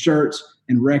and shirts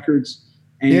and records.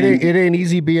 And It Ain't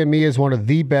Easy Being Me is one of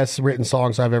the best written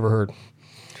songs I've ever heard.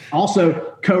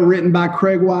 Also co-written by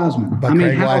Craig Wiseman. I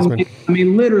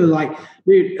mean, literally, like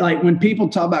when people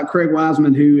talk about Craig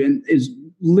Wiseman, who is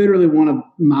literally one of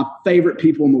my favorite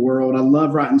people in the world. I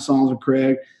love writing songs with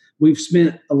Craig. We've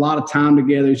spent a lot of time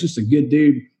together. He's just a good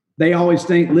dude. They always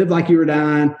think Live Like You Were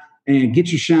Dying and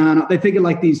Get Your Shine Up. They think of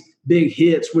like these big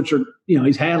hits, which are,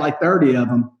 he's had like 30 of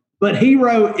them. But he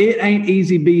wrote It Ain't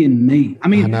Easy Being Me. I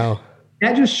mean,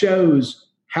 that just shows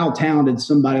how talented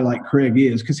somebody like Craig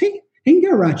is, because he can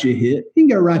go write you a hit. He can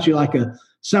go write you like a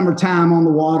Summertime on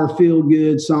the Water feel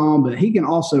good song, but he can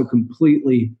also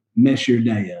completely mess your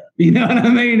day up. You know what I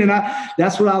mean? And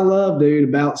that's what I love, dude,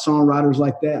 about songwriters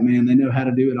like that, man. They know how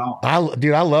to do it all. I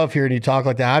love hearing you talk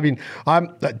like that. I mean,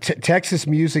 Texas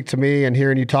music to me, and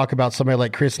hearing you talk about somebody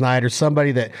like Chris Knight, or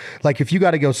somebody that, like, if you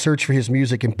got to go search for his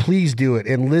music, and please do it,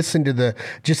 and listen to the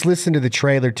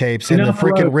trailer tapes and the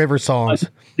freaking river songs.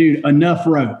 Dude, Enough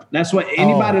Rope. That's what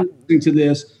anybody listening to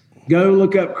this, go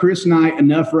look up Chris Knight,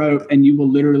 Enough Rope, and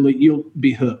you'll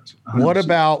be hooked.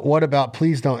 100%. What about,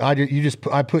 please don't,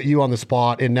 I put you on the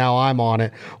spot and now I'm on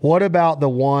it. What about the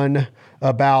one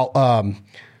about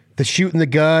the shooting the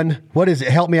gun? What is it?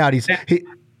 Help me out.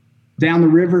 Down the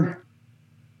river.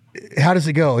 How does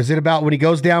it go? Is it about when he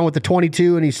goes down with the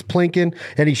 22 and he's plinking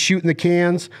and he's shooting the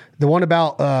cans? The one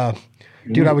about, I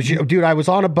was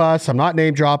on a bus. I'm not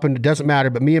name dropping. It doesn't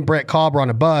matter. But me and Brett Cobb were on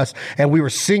a bus, and we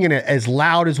were singing it as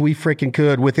loud as we freaking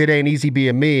could with It Ain't Easy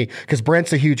Being Me, because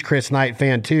Brent's a huge Chris Knight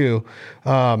fan too.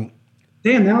 Damn,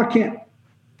 now I can't.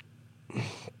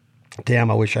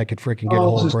 Damn, I wish I could freaking get a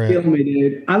hold of Brent. Killing me,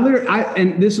 dude.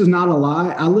 And this is not a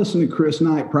lie. I listen to Chris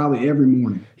Knight probably every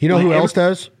morning. You know who else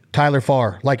does? Tyler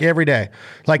Farr, like every day.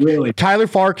 Like, really? Tyler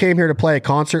Farr came here to play a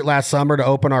concert last summer to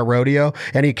open our rodeo,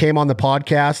 and he came on the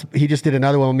podcast. He just did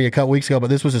another one with me a couple weeks ago, but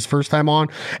this was his first time on.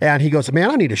 And he goes, man,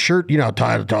 I need a shirt. You know how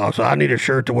Tyler talks. I need a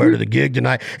shirt to wear to the gig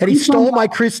tonight. And he stole my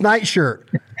Chris Knight shirt.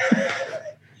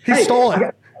 He stole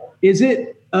it. Is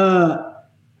it, Ain't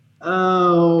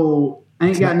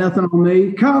Got Nothing on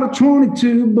Me? Caught a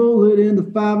 22 bullet in the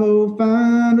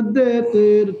 505.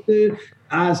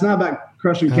 It's not about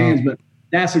crushing cans, but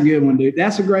That's a good one, dude.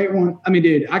 That's a great one. I mean,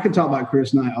 dude, I could talk about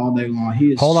Chris Knight all day long.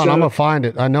 He is. Hold on, I'm gonna find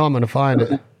it. I know I'm gonna find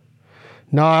it.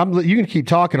 No, you can keep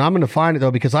talking. I'm gonna find it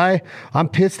though because I'm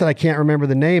pissed that I can't remember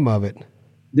the name of it.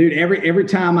 Dude, every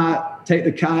time I take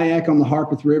the kayak on the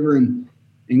Harpeth River and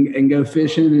go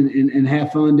fishing and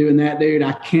have fun doing that, dude,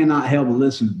 I cannot help but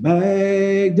listen.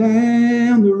 Back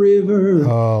down the river.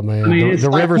 Oh man, I mean, the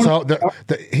river's.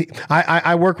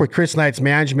 I work with Chris Knight's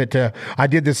management. I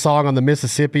did this song on the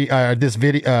Mississippi. This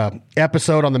video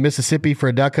episode on the Mississippi for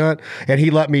a duck hunt, and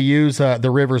he let me use the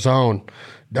river's own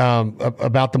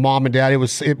about the mom and dad.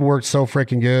 It worked so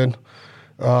freaking good.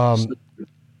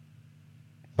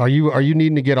 Are you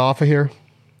needing to get off of here?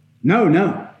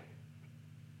 No.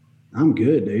 I'm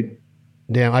good, dude.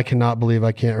 Damn, I cannot believe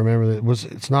I can't remember that.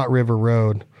 It's not River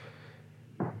Road.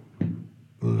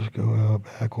 Blues go out,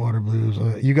 backwater blues.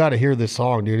 You got to hear this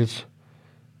song, dude. It's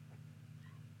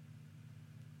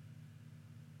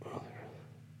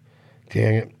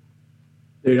dang it,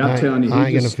 dude. I'm telling you, I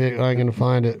ain't gonna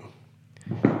find it.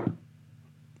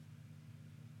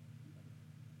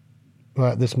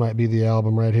 But this might be the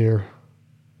album right here.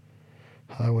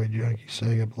 Highway Junkie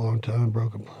sang it a long time,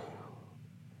 broken.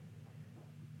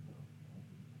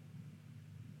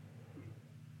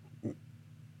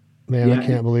 Man, yeah, I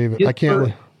can't believe it. I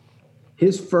can't.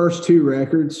 His first two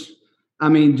records, I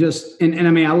mean, and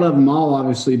I mean, I love them all,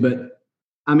 obviously, but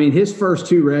I mean, his first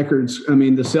two records, I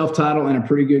mean, the self-titled and A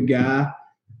Pretty Good Guy.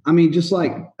 I mean,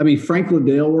 Frank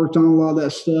Liddell worked on a lot of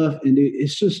that stuff, and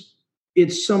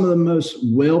it's some of the most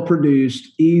well-produced,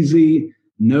 easy,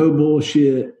 no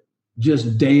bullshit,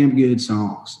 just damn good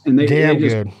songs, and they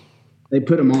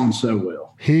put them on so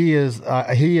well. He is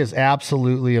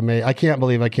absolutely amazing. I can't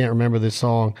believe I can't remember this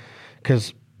song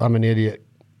because I'm an idiot.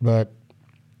 But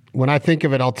when I think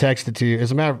of it, I'll text it to you.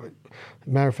 As a matter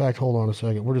of fact, hold on a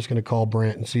second. We're just going to call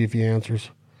Brent and see if he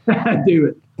answers. Do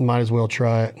it. Might as well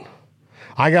try it.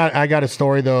 I got a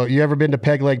story though. You ever been to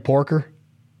Peg Leg Porker?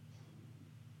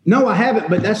 No, I haven't.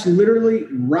 But that's literally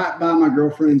right by my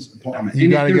girlfriend's apartment. You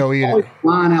got to go eat it.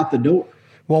 Flying out the door.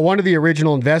 Well, one of the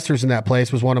original investors in that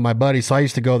place was one of my buddies, so I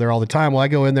used to go there all the time. Well, I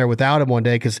go in there without him one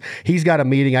day because he's got a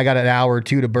meeting. I got an hour or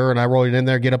two to burn. I roll it in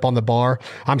there, get up on the bar.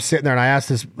 I'm sitting there, and I asked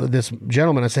this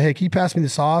gentleman, I said, hey, can you pass me the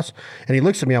sauce? And he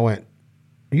looks at me. I went,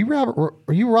 are you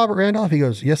Robert Randolph? He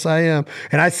goes, yes, I am.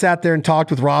 And I sat there and talked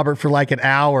with Robert for like an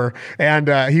hour,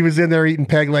 and he was in there eating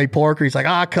Peg Leg Porker. He's like,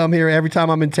 I come here every time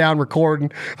I'm in town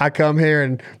recording. I come here,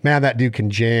 and man, that dude can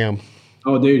jam.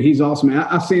 Oh, dude, he's awesome, man.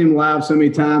 I've seen him live so many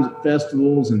times at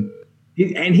festivals, and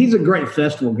he's a great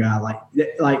festival guy.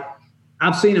 Like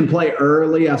I've seen him play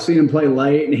early, I've seen him play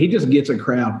late, and he just gets a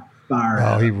crowd fired.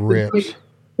 Oh, he rips.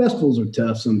 Festivals are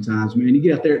tough sometimes, man. You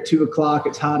get out there at 2:00,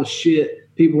 it's hot as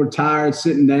shit. People are tired,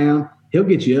 sitting down. He'll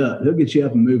get you up. He'll get you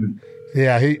up and moving.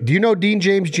 Yeah. Do you know Dean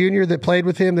James Jr. that played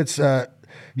with him? That's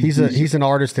he's an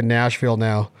artist in Nashville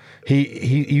now.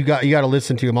 You got to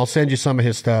listen to him. I'll send you some of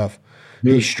his stuff.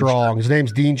 He's strong. His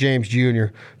name's Dean James Jr.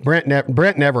 Brent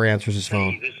never answers his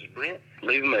phone. This is Brent.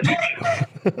 Leave a message.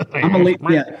 I'm gonna leave.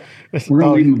 Yeah,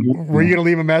 were you gonna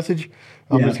leave a message?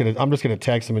 I'm just gonna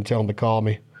text him and tell him to call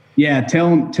me. Yeah, tell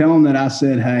him that I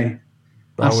said hey.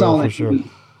 I saw that for sure.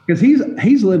 Because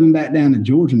he's living back down in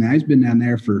Georgia now. He's been down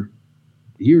there for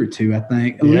a year or two, I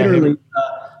think. Yeah, literally,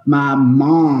 my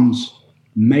mom's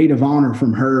maid of honor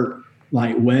from her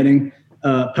wedding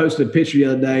posted a picture the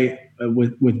other day.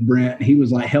 With Brent, he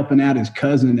was like helping out his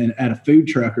cousin at a food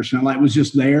truck or something, was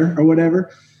just there or whatever.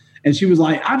 And she was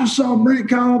like, I just saw Brent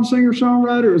Cobb,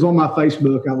 singer-songwriter. It was on my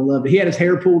Facebook. I loved it. He had his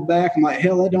hair pulled back. I'm like,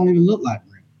 hell, that don't even look like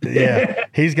Brent. Yeah.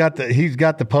 He's got the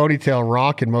ponytail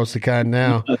rocking most of the kind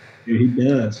now. He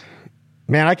does.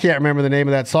 Man, I can't remember the name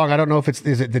of that song. I don't know if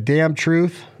is it The Damn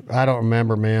Truth? I don't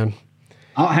remember, man.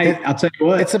 I'll tell you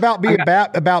what. It's about being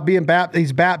baptized.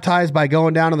 He's baptized by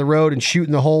going down on the road and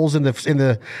shooting the holes in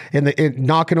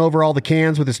knocking over all the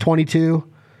cans with his 22.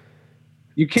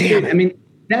 You can't. I mean,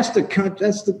 that's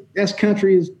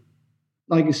country is,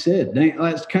 like you said.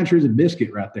 That's country is a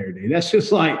biscuit right there, dude. That's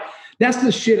just that's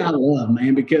the shit I love,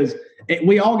 man. Because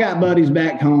we all got buddies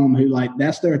back home who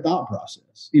that's their thought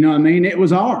process. You know what I mean? It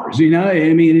was ours. You know,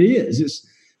 I mean, it is.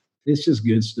 It's just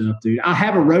good stuff, dude. I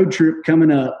have a road trip coming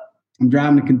up. I'm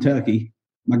driving to Kentucky.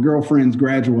 My girlfriend's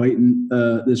graduating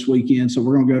this weekend, so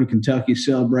we're going to go to Kentucky,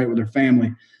 celebrate with her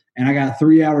family. And I got a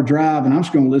 3-hour drive, and I'm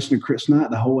just going to listen to Chris Knight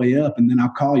the whole way up, and then I'll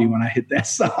call you when I hit that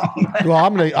song. Well,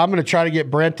 I'm gonna try to get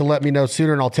Brent to let me know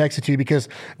sooner, and I'll text it to you because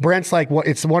Brent's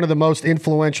it's one of the most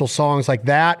influential songs like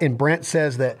that. And Brent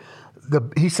says that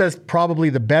he says probably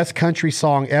the best country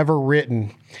song ever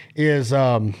written is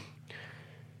now I'm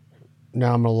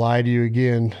gonna lie to you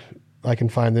again. I can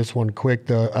find this one quick.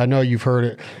 I know you've heard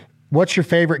it. What's your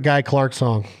favorite Guy Clark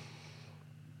song?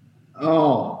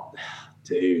 Oh,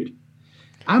 dude.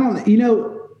 I don't,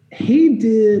 he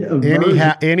did a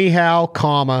version. Anyhow,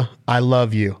 comma, I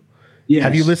love you. Yes,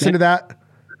 have you listened to that?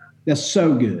 That's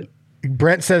so good.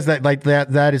 Brent says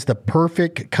that is the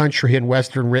perfect country and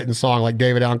Western written song, like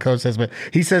David Allan Coe says, but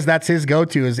he says that's his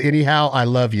go-to is Anyhow, I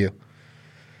Love You.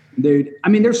 Dude, I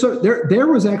mean, there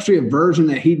was actually a version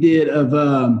that he did of,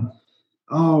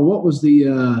 what was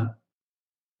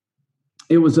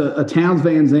it was a Townes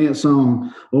Van Zandt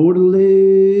song. Oh, to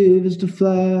live is to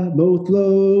fly, both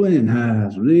low and high.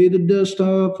 So lay the dust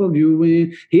off of your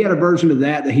wing. He had a version of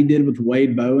that he did with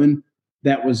Wade Bowen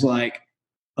that was like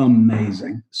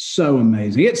amazing. So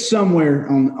amazing. It's somewhere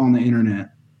on the internet.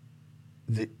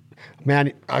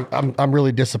 Man, I'm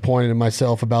really disappointed in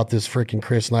myself about this freaking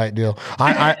Chris Knight deal.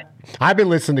 I've been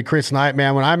listening to Chris Knight,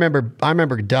 man. When I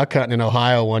remember duck hunting in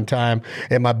Ohio one time,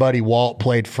 and my buddy Walt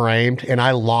played Framed, and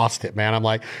I lost it, man. I'm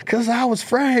like, because I was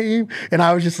framed, and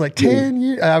I was just like 10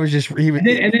 years. I was just even.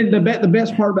 And then the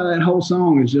best part about that whole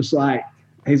song is just like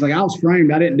he's like, I was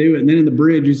framed, I didn't do it, and then in the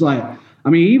bridge he's like, I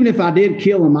mean, even if I did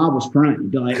kill him, I was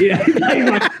framed. Like, yeah,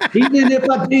 like, even if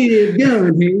I did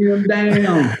gun him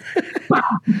down,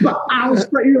 I was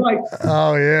framed. You're like,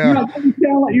 oh yeah,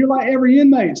 you're like every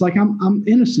inmate. It's like I'm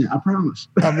innocent. I promise.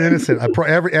 I'm innocent.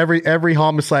 Every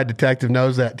homicide detective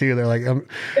knows that too. They're like,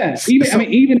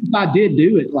 even if I did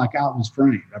do it, like I was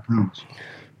framed. I promise.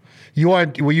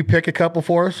 Will you pick a couple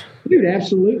for us, dude?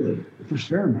 Absolutely, for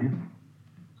sure, man.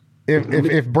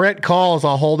 If Brent calls,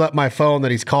 I'll hold up my phone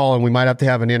that he's calling. We might have to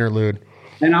have an interlude.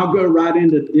 And I'll go right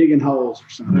into digging holes or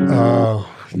something. Oh,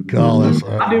 God.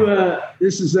 I do.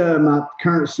 This is my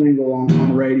current single on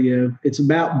the radio. It's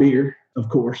about beer, of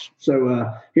course.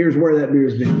 So here's where that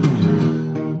beer's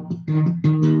been.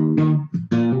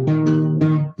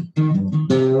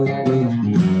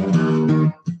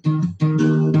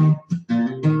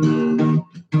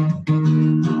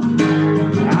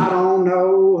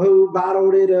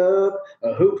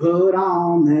 Who put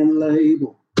on that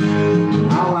label?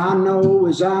 All I know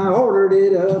is I ordered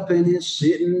it up and it's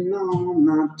sitting on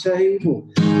my table.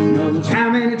 Knows how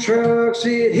many trucks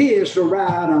it hits to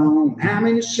ride on, how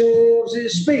many shelves it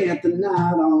spent the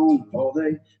night on. Oh,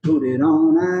 they put it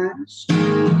on ice,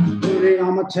 put it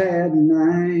on my tab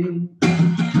name.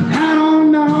 I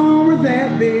don't know where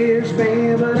that beer's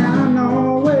been, but I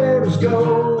know where it's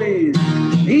going.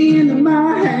 Into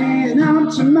my hand,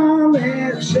 onto my left.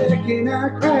 Second, I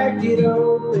crack it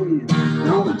open.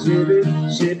 Gonna tip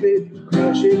it, sip it,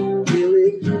 crush it, kill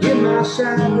it, get my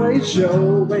sideways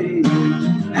showing.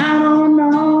 I don't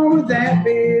know where that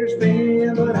beer's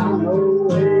been, but I know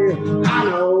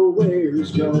where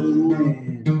it's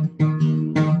going.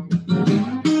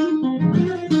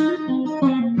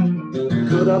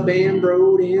 Could have been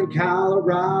brewed in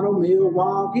Colorado,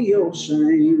 Milwaukee, or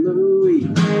St. Louis.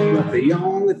 But the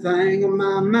only thing on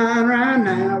my mind right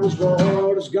now is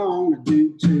what it's gonna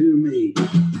do to me.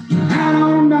 I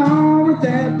don't know what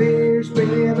that beer's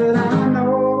been, but I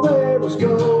know where it's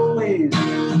going.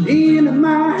 Into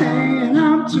my hand,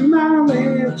 up to my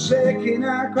left. Second,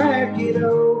 I crack it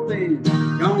open.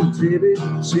 Gonna tip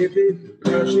it, sip it,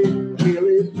 crush it, kill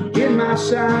it, get my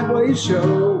sideways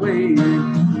showing.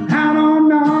 I don't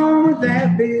know where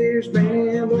that beer's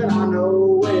been, but I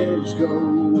know where it's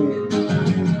going.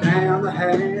 Down the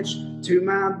hatch to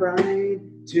my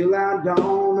brain, till I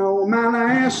don't know my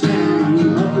last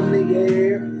name. Up in the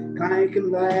air,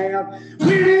 clanking loud.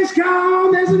 When it's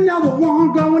gone, there's another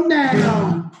one going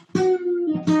down.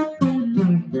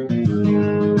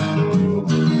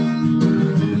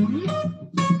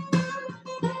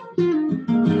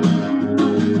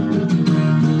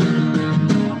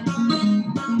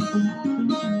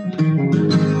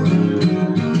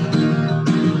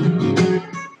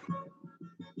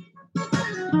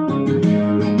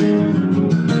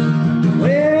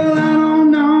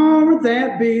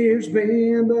 Beer's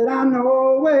been, but I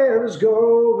know where it's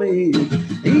going.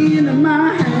 Into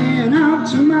my hand, out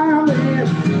to my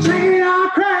left. Saying I'll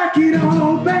crack it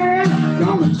open.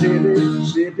 Gonna tip it,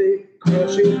 sip it,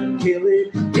 crush it, kill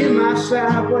it, get my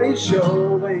sideways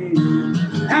showing.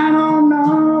 I don't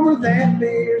know where that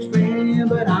beer's been,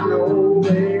 but I know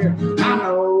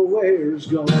where it's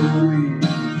going.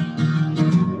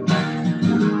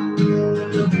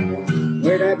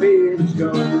 Where that beer's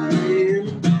going.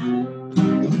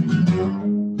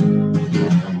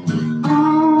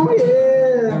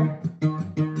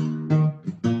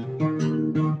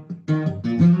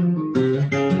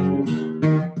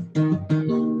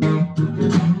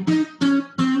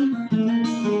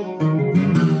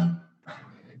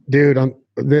 Dude,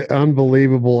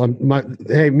 unbelievable.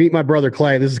 Hey, meet my brother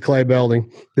Clay. This is Clay Belding.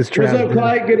 What's up,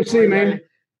 Clay? Good to see you, man.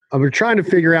 We're trying to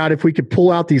figure out if we could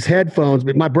pull out these headphones,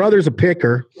 but my brother's a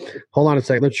picker. Hold on a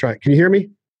second. Let's try it. Can you hear me?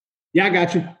 Yeah, I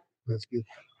got you. That's good.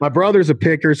 My brother's a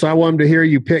picker, so I want him to hear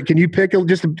you pick. Can you pick?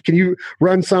 Can you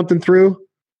run something through?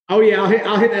 Oh yeah,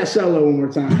 I'll hit that solo one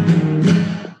more time.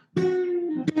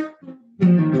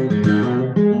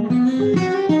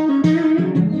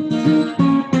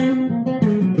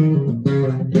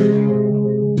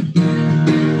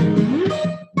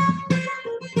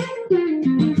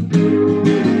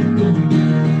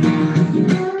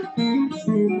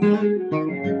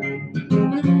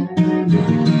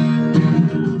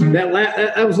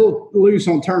 That was a little loose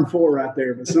on turn 4 right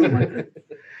there, but something like that.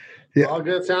 Yeah, all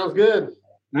good. Sounds good.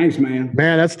 Thanks, man.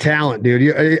 Man, that's talent,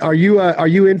 dude. Are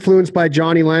you influenced by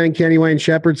Johnny Lang, Kenny Wayne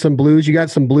Shepherd, some blues? You got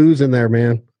some blues in there,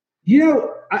 man. You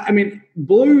know, I mean,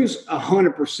 blues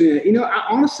 100%. You know,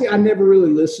 honestly, I never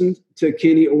really listened to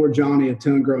Kenny or Johnny a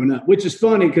ton growing up, which is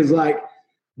funny because like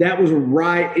that was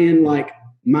right in like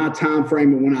my time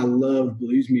frame of when I loved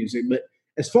blues music. But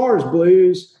as far as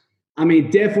blues, I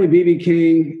mean, definitely B.B.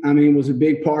 King, I mean, was a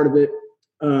big part of it.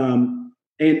 And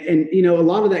you know, a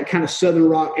lot of that kind of Southern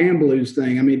rock and blues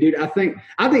thing. I mean, dude, I think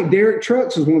Derek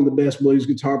Trucks is one of the best blues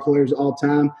guitar players of all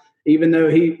time, even though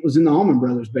he was in the Allman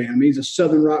Brothers band. I mean, he's a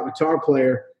Southern rock guitar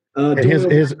player. And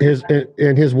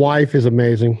his wife is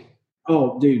amazing.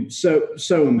 Oh, dude, so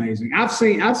amazing. I've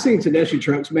seen Tedeschi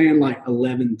Trucks band like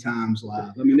 11 times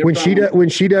live. I mean, when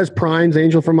she does Prime's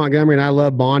Angel from Montgomery, and I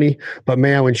love Bonnie, but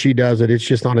man, when she does it, it's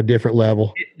just on a different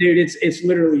level. Dude, it's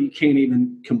literally you can't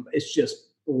even. It's just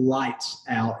lights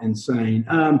out insane.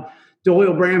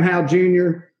 Doyle Bramhall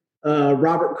Jr.,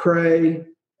 Robert Cray.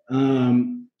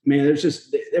 Man,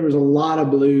 there was a lot of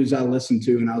blues I listened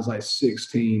to when I was like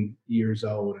 16 years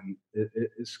old, and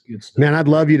it's good stuff. Man, I'd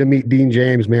love you to meet Dean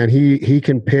James, man. He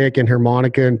can pick and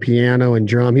harmonica and piano and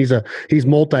drum. He's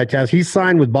multitask. He's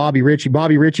signed with Bobby Ritchie.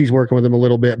 Bobby Ritchie's working with him a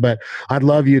little bit, but I'd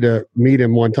love you to meet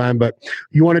him one time. But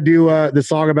you want to do the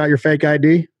song about your fake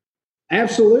ID?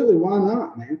 Absolutely. Why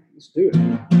not, man? Let's do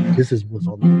it. This was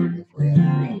on the radio for you.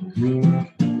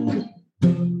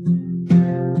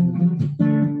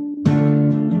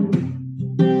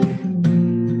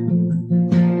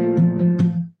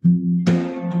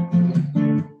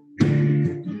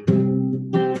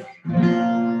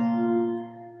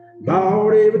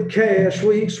 Bought it with cash,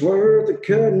 week's worth of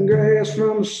cutting grass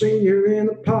from a senior in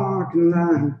the parking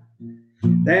lot.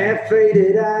 That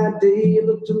faded ID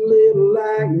looked a little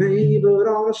like me, but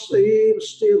honestly it was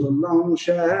still a long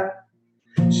shot.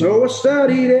 So I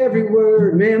studied every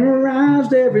word,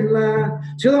 memorized every line,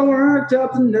 till I worked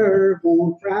up the nerve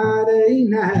one Friday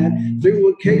night. Threw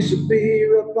a case of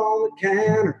beer up on the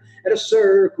counter at a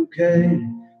Circle K,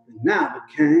 and I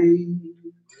became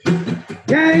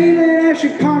David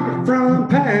Ashley Parker from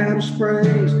Powder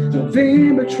Springs,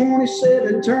 November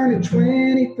 27, turning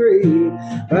 23.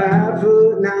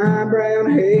 5'9",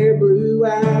 brown hair, blue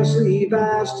eyes,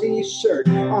 Levi's t-shirt,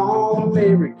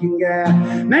 all-American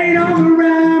guy. Made all the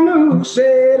right moves,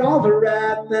 said all the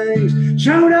right things,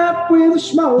 showed up with the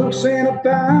smokes and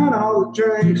about all the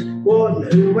drinks.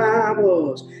 Wasn't who I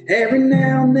was, every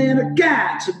now and then I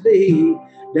got to be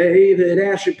David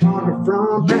Ashley Parker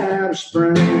from Powder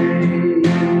Springs.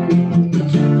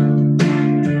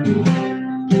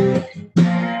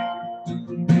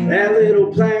 That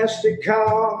little plastic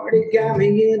card, it got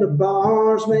me into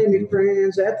bars, made me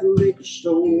friends at the liquor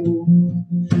store.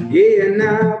 Yeah, and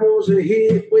I was a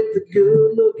hit with the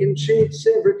good-looking chicks.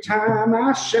 Every time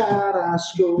I shot, I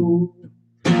scored.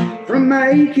 From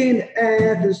Macon to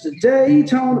Athens to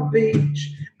Daytona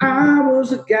Beach, I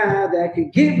was a guy that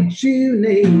could get what you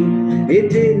need. It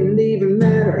didn't even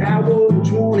matter, I wasn't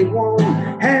 21,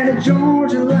 had a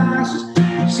Georgia license.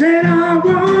 Said I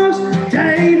was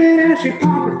David Ashley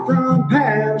Parker from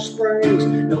Powder Springs,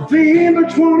 November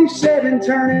 27,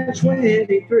 turning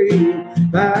 23.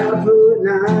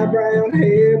 5'9", brown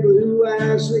hair, blue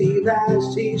eyes,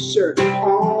 Levi's t-shirt,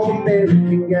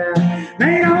 all-American guy.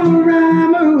 Made all the right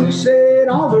moves, said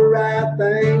all the right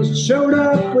things, showed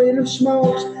up with the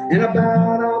smokes and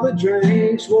about all the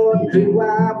drinks. Wasn't who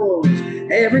I was,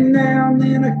 every now and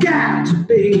then I got to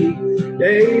be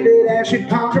David Ashley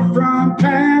Parker from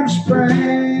Powder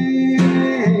Springs.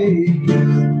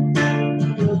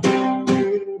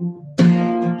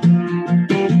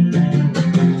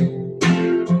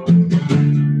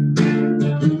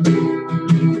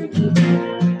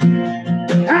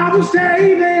 I was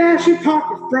David Ashley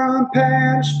Parker from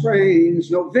Powder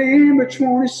Springs, November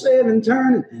 27,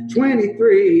 turning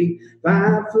 23.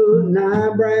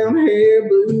 5'9", brown hair,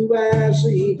 blue eyes,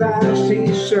 Levi's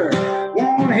t-shirt.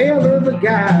 One hell of a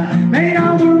guy, made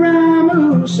all the right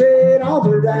moves, said all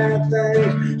the right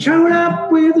things. Showed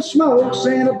up with the smokes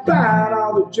and about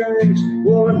all the drinks.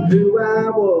 Wasn't who I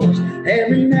was.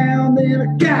 Every now and then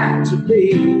I got to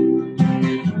be.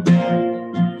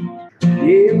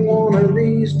 Yeah, one of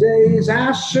these days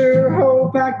I sure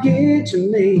hope I get to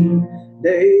meet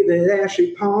David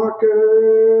Ashley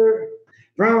Parker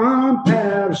from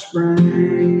Powder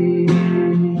Springs.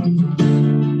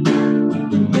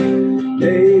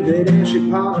 David Ashley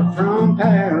Parker from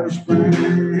Powder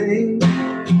Springs.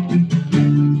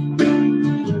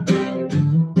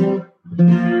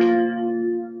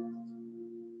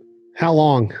 How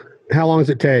long does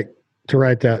it take to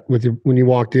write that when you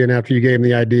walked in after you gave him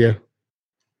the idea?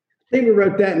 I think we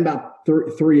wrote that in about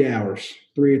 3 hours,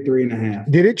 3 or 3.5.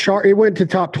 Did it chart? It went to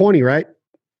top 20, right?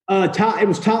 It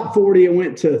was top 40. It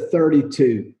went to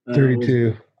 32.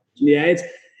 32. Yeah,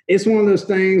 it's one of those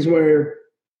things where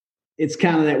it's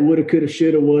kind of that woulda, coulda,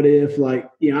 shoulda, what if. Like,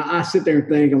 you know, I sit there and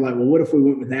think, I'm like, well, what if we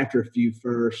went with After a Few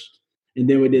first, and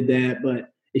then we did that?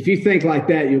 But if you think like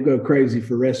that, you'll go crazy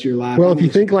for the rest of your life. Well, if you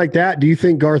think like that, do you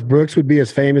think Garth Brooks would be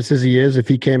as famous as he is if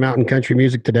he came out in country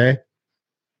music today?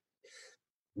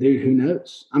 Dude, who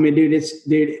knows? I mean,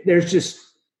 there's just,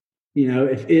 you know,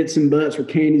 if its and buts were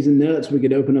candies and nuts, we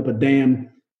could open up a damn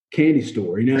candy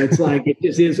store. You know, it's like, it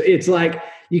just is. It's like,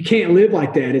 you can't live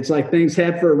like that. It's like things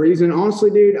happen for a reason.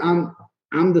 Honestly, dude,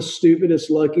 I'm the stupidest,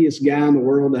 luckiest guy in the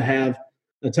world to have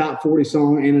a top 40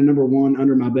 song and a number one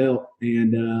under my belt.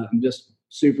 And I'm just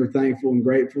super thankful and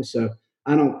grateful. So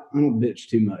I don't bitch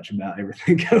too much about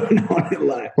everything going on in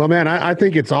life. Well, man, I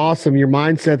think it's awesome. Your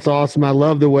mindset's awesome. I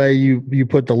love the way you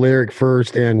put the lyric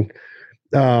first. And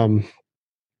I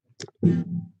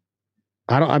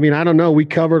don't know. We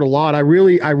covered a lot. I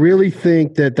really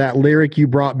think that lyric you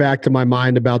brought back to my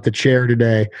mind about the chair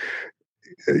today,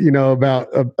 you know,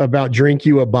 about drink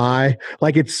you a bye.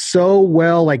 Like, it's so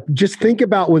well, like, just think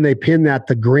about when they pinned that,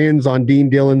 the grins on Dean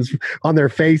Dillon's on their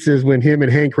faces when him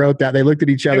and Hank wrote that. They looked at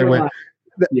each other and went,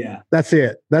 yeah, that's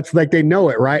it. That's like, they know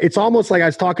it, right? It's almost like I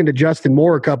was talking to Justin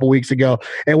Moore a couple weeks ago,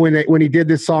 and when he did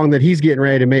this song that he's getting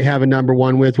ready to may have a number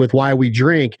one with Why We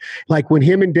Drink, like when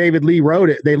him and David Lee wrote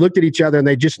it, they looked at each other and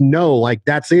they just know, like,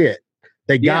 that's it.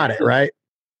 They got it, right?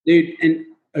 Dude, and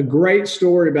a great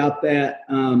story about that.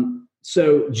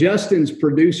 So Justin's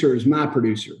producer is my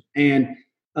producer, and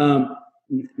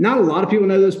not a lot of people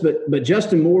know this, but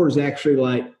Justin Moore is actually,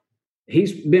 like,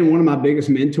 he's been one of my biggest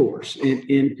mentors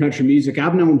in country music.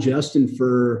 I've known Justin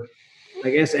for, I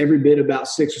guess, every bit about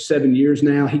 6 or 7 years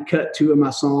now. He cut 2 of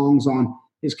my songs on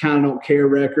his Kinda Don't Care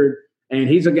record. And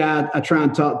he's a guy I try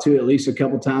and talk to at least a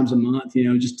couple times a month, you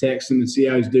know, just text him and see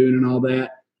how he's doing and all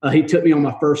that. He took me on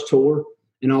my first tour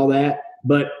and all that.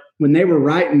 But when they were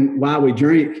writing Why We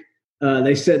Drink,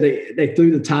 they said they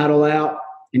threw the title out,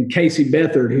 and Casey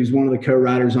Beathard, who's one of the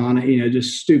co-writers on it, you know,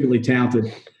 just stupidly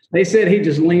talented, they said he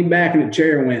just leaned back in the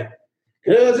chair and went,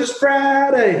 "'Cause it's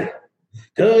Friday,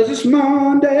 'cause it's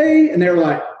Monday." And they were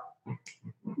like,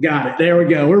 got it. There we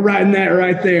go. We're writing that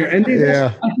right there. And dude,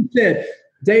 like you said,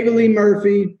 David Lee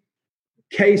Murphy,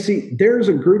 Casey, there's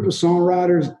a group of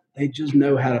songwriters, they just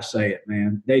know how to say it,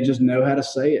 man. They just know how to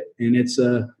say it. And it's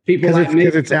people like me.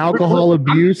 Because it's alcohol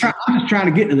abuse. I'm just trying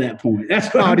to get to that point.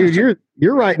 That's what dude,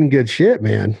 you're writing good shit,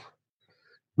 man.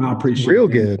 I appreciate it. Real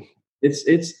good.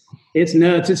 It's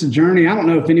nuts. It's a journey. I don't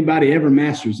know if anybody ever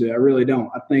masters it. I really don't.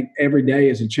 I think every day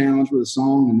is a challenge with a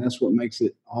song, and that's what makes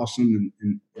it awesome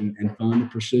and fun to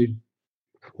pursue.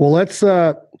 Well, let's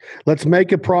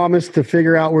make a promise to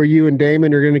figure out where you and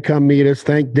Damon are going to come meet us.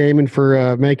 Thank Damon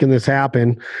for making this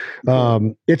happen.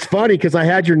 It's funny because I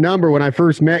had your number when I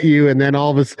first met you, and then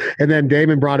and then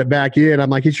Damon brought it back in. I'm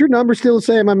like, "Is your number still the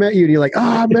same?" I met you, and you're like, "Oh,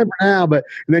 I remember now." And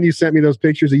then you sent me those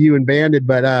pictures of you and Bandit.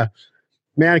 But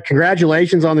man,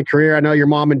 congratulations on the career. I know your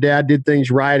mom and dad did things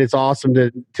right. It's awesome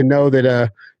to know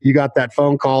that you got that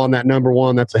phone call on that number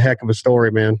one. That's a heck of a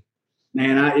story, man.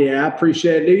 Man, I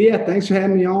appreciate it, dude. Yeah, thanks for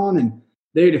having me on. And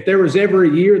dude, if there was ever a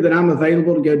year that I'm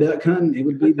available to go duck hunting, it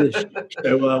would be this year.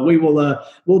 So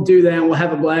we'll do that, and we'll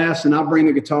have a blast. And I'll bring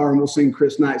the guitar, and we'll sing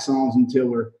Chris Knight songs until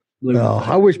we're blue. Oh,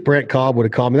 I wish Brent Cobb would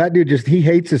have called me. That dude he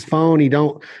hates his phone. He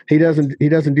doesn't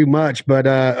do much. But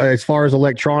as far as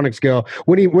electronics go,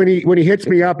 when he hits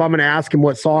me up, I'm going to ask him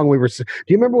what song we were. Do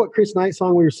you remember what Chris Knight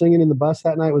song we were singing in the bus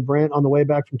that night with Brent on the way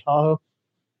back from Tahoe?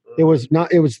 It was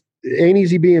Ain't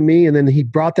Easy Being Me, and then he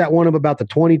brought that one up about the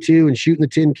 22 and shooting the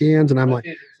tin cans, and I'm like,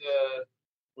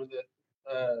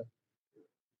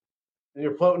 And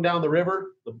you're floating down the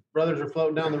river. The brothers are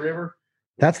floating down the river.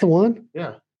 That's the one?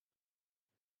 Yeah.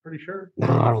 Pretty sure. No,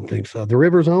 I don't think so. The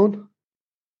River Zone?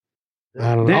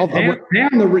 I don't know.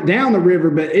 Down the river,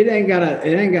 but it ain't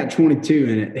got 22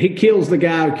 in it. He kills the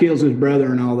guy who kills his brother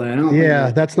and all that.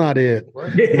 Yeah, that's not it.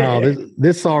 No,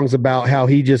 this song's about how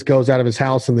he just goes out of his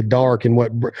house in the dark, and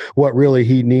what really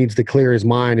he needs to clear his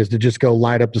mind is to just go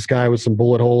light up the sky with some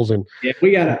bullet holes. And yeah,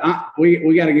 we gotta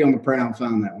get on the prowl and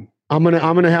find that one. I'm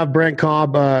gonna have Brent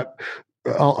Cobb.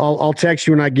 I'll text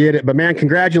you when I get it. But man,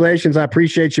 congratulations! I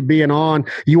appreciate you being on.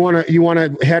 You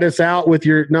wanna head us out with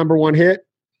your number one hit?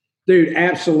 Dude,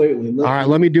 absolutely. All right,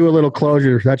 let me do a little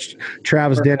closure. That's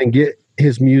Travis Denning. Get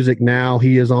his music now.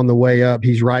 He is on the way up.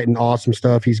 He's writing awesome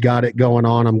stuff. He's got it going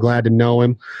on. I'm glad to know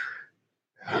him.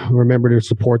 Remember to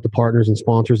support the partners and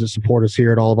sponsors that support us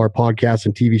here at all of our podcasts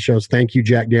and TV shows. Thank you,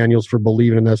 Jack Daniels, for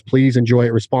believing in us. Please enjoy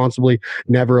it responsibly.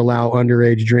 Never allow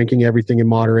underage drinking. Everything in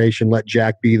moderation. Let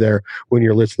Jack be there when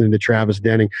you're listening to Travis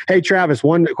Denning. Hey, Travis,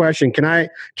 one question. Can I,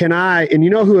 and you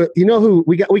know who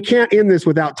we can't end this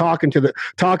without talking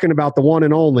about the one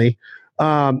and only.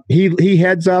 He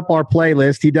heads up our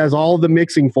playlist. He does all of the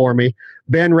mixing for me.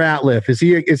 Ben Ratliff. Is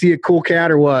he a cool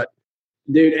cat or what?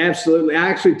 Dude, absolutely. I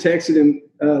actually texted him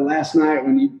last night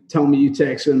when you told me you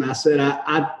texted him. I said,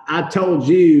 I told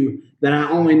you that I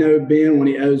only know Ben when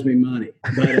he owes me money.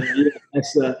 But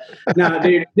that's no,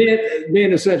 dude.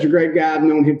 Ben is such a great guy. I've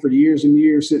known him for years and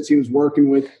years since he was working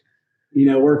with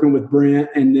Brent,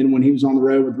 and then when he was on the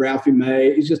road with Ralphie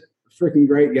May. He's just a freaking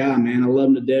great guy, man. I love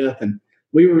him to death. And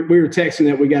we were texting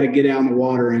that we got to get out in the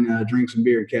water and drink some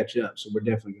beer and catch up. So we're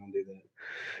definitely going to do that.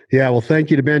 Yeah, well, thank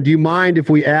you to Ben. Do you mind if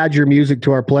we add your music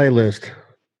to our playlist?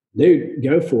 Dude,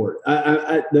 go for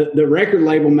it. The record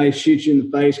label may shoot you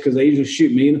in the face because they usually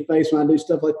shoot me in the face when I do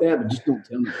stuff like that, but just don't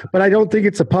tell me. But I don't think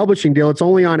it's a publishing deal. It's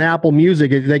only on Apple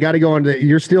Music. They got to go on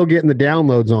you're still getting the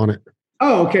downloads on it.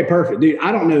 Oh, okay, perfect. Dude,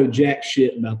 I don't know jack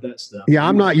shit about that stuff. Yeah,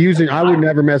 I would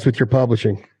never mess with your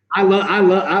publishing. I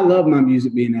love my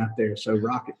music being out there, so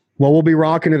rock it. Well, we'll be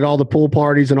rocking it at all the pool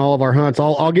parties and all of our hunts.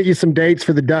 I'll get you some dates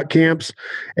for the duck camps,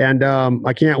 and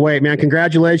I can't wait, man.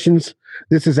 Congratulations.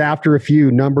 This is After a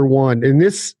Few, number one. And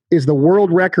this is the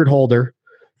world record holder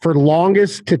for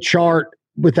longest to chart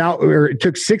it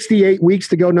took 68 weeks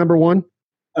to go number one?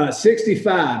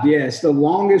 65, yeah. It's the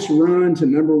longest run to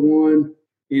number one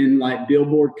in like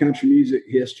Billboard country music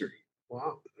history.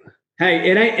 Wow.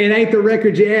 Hey, it ain't the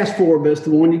record you asked for, but it's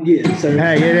the one you get. So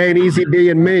hey, it ain't easy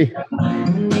being me.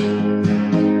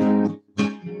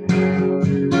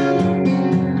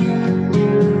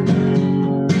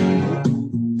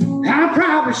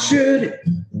 I should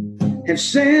have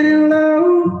said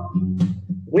hello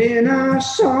when I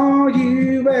saw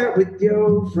you out with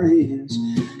your friends.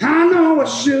 I know I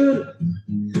should have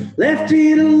left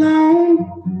it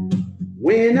alone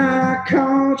when I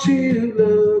caught you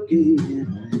looking.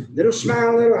 Little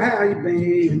smile, little how you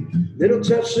been, little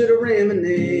touch, little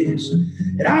reminisce.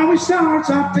 It always starts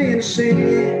off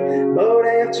innocent, but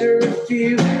after a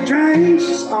few drinks,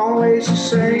 it's always the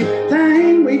same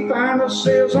thing. We find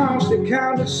ourselves lost in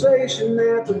conversation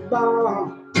at the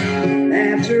bar.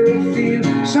 After a few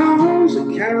songs, the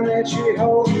kind that you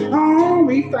hold on,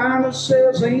 we find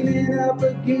ourselves leaning up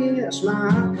against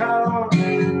my car.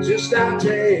 Just out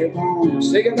there, won't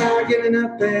say goodbye, giving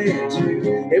up there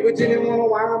too. If we didn't want to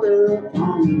wind up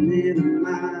on the middle of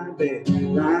my bed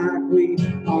like we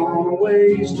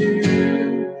always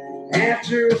do.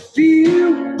 After a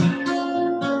few,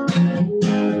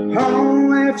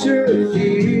 oh, after a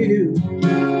few.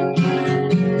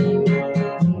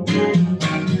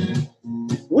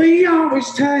 We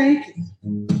always take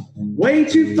way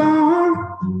too far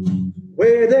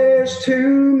where there's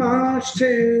too much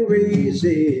to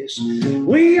resist.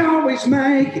 We always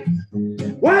make it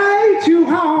way too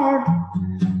hard.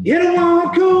 It'll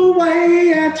walk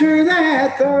away after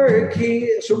that third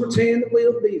kiss. So pretend that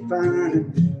we'll be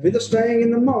fine. Feel the sting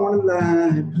in the morning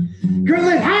light. Girl,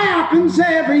 it happens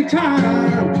every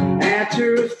time.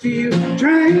 After a few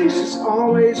drinks, it's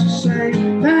always the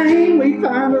same thing. We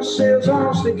find ourselves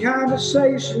lost in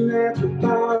conversation at the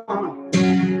bar.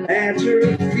 After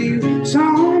a few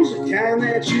songs, the kind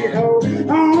that you hold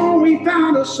on, we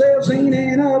found ourselves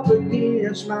leaning up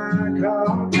against my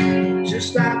car.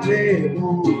 Just out there,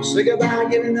 won't say goodbye,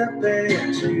 giving up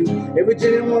there too. If we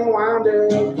didn't want to wind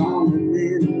up on the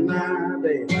end of my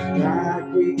bed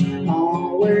like we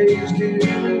always do.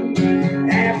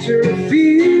 After a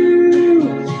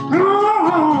few,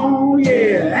 oh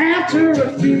yeah, after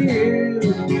a few.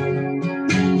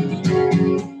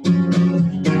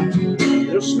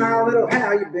 Little smile, little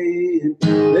how you been,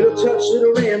 little touch,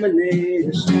 little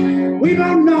reminisce. We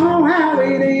don't know how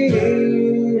it is.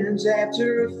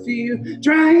 after a few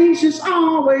drinks, it's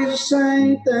always the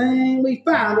same thing. We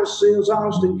find ourselves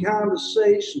lost in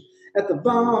conversation at the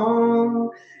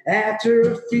bar.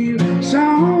 After a few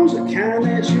songs, the kind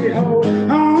that you hold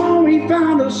on, we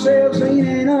find ourselves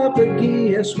leaning up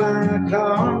against my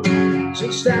car.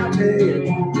 Just out there,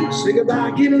 say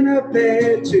goodbye, getting up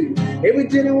at 2. Hey, we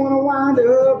didn't want to wind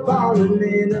up falling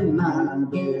in the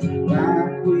night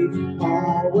like we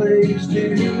always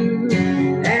do.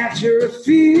 After a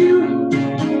few,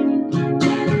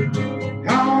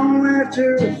 oh,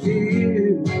 after a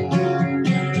few,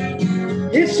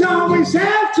 it's always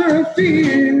after a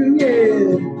few.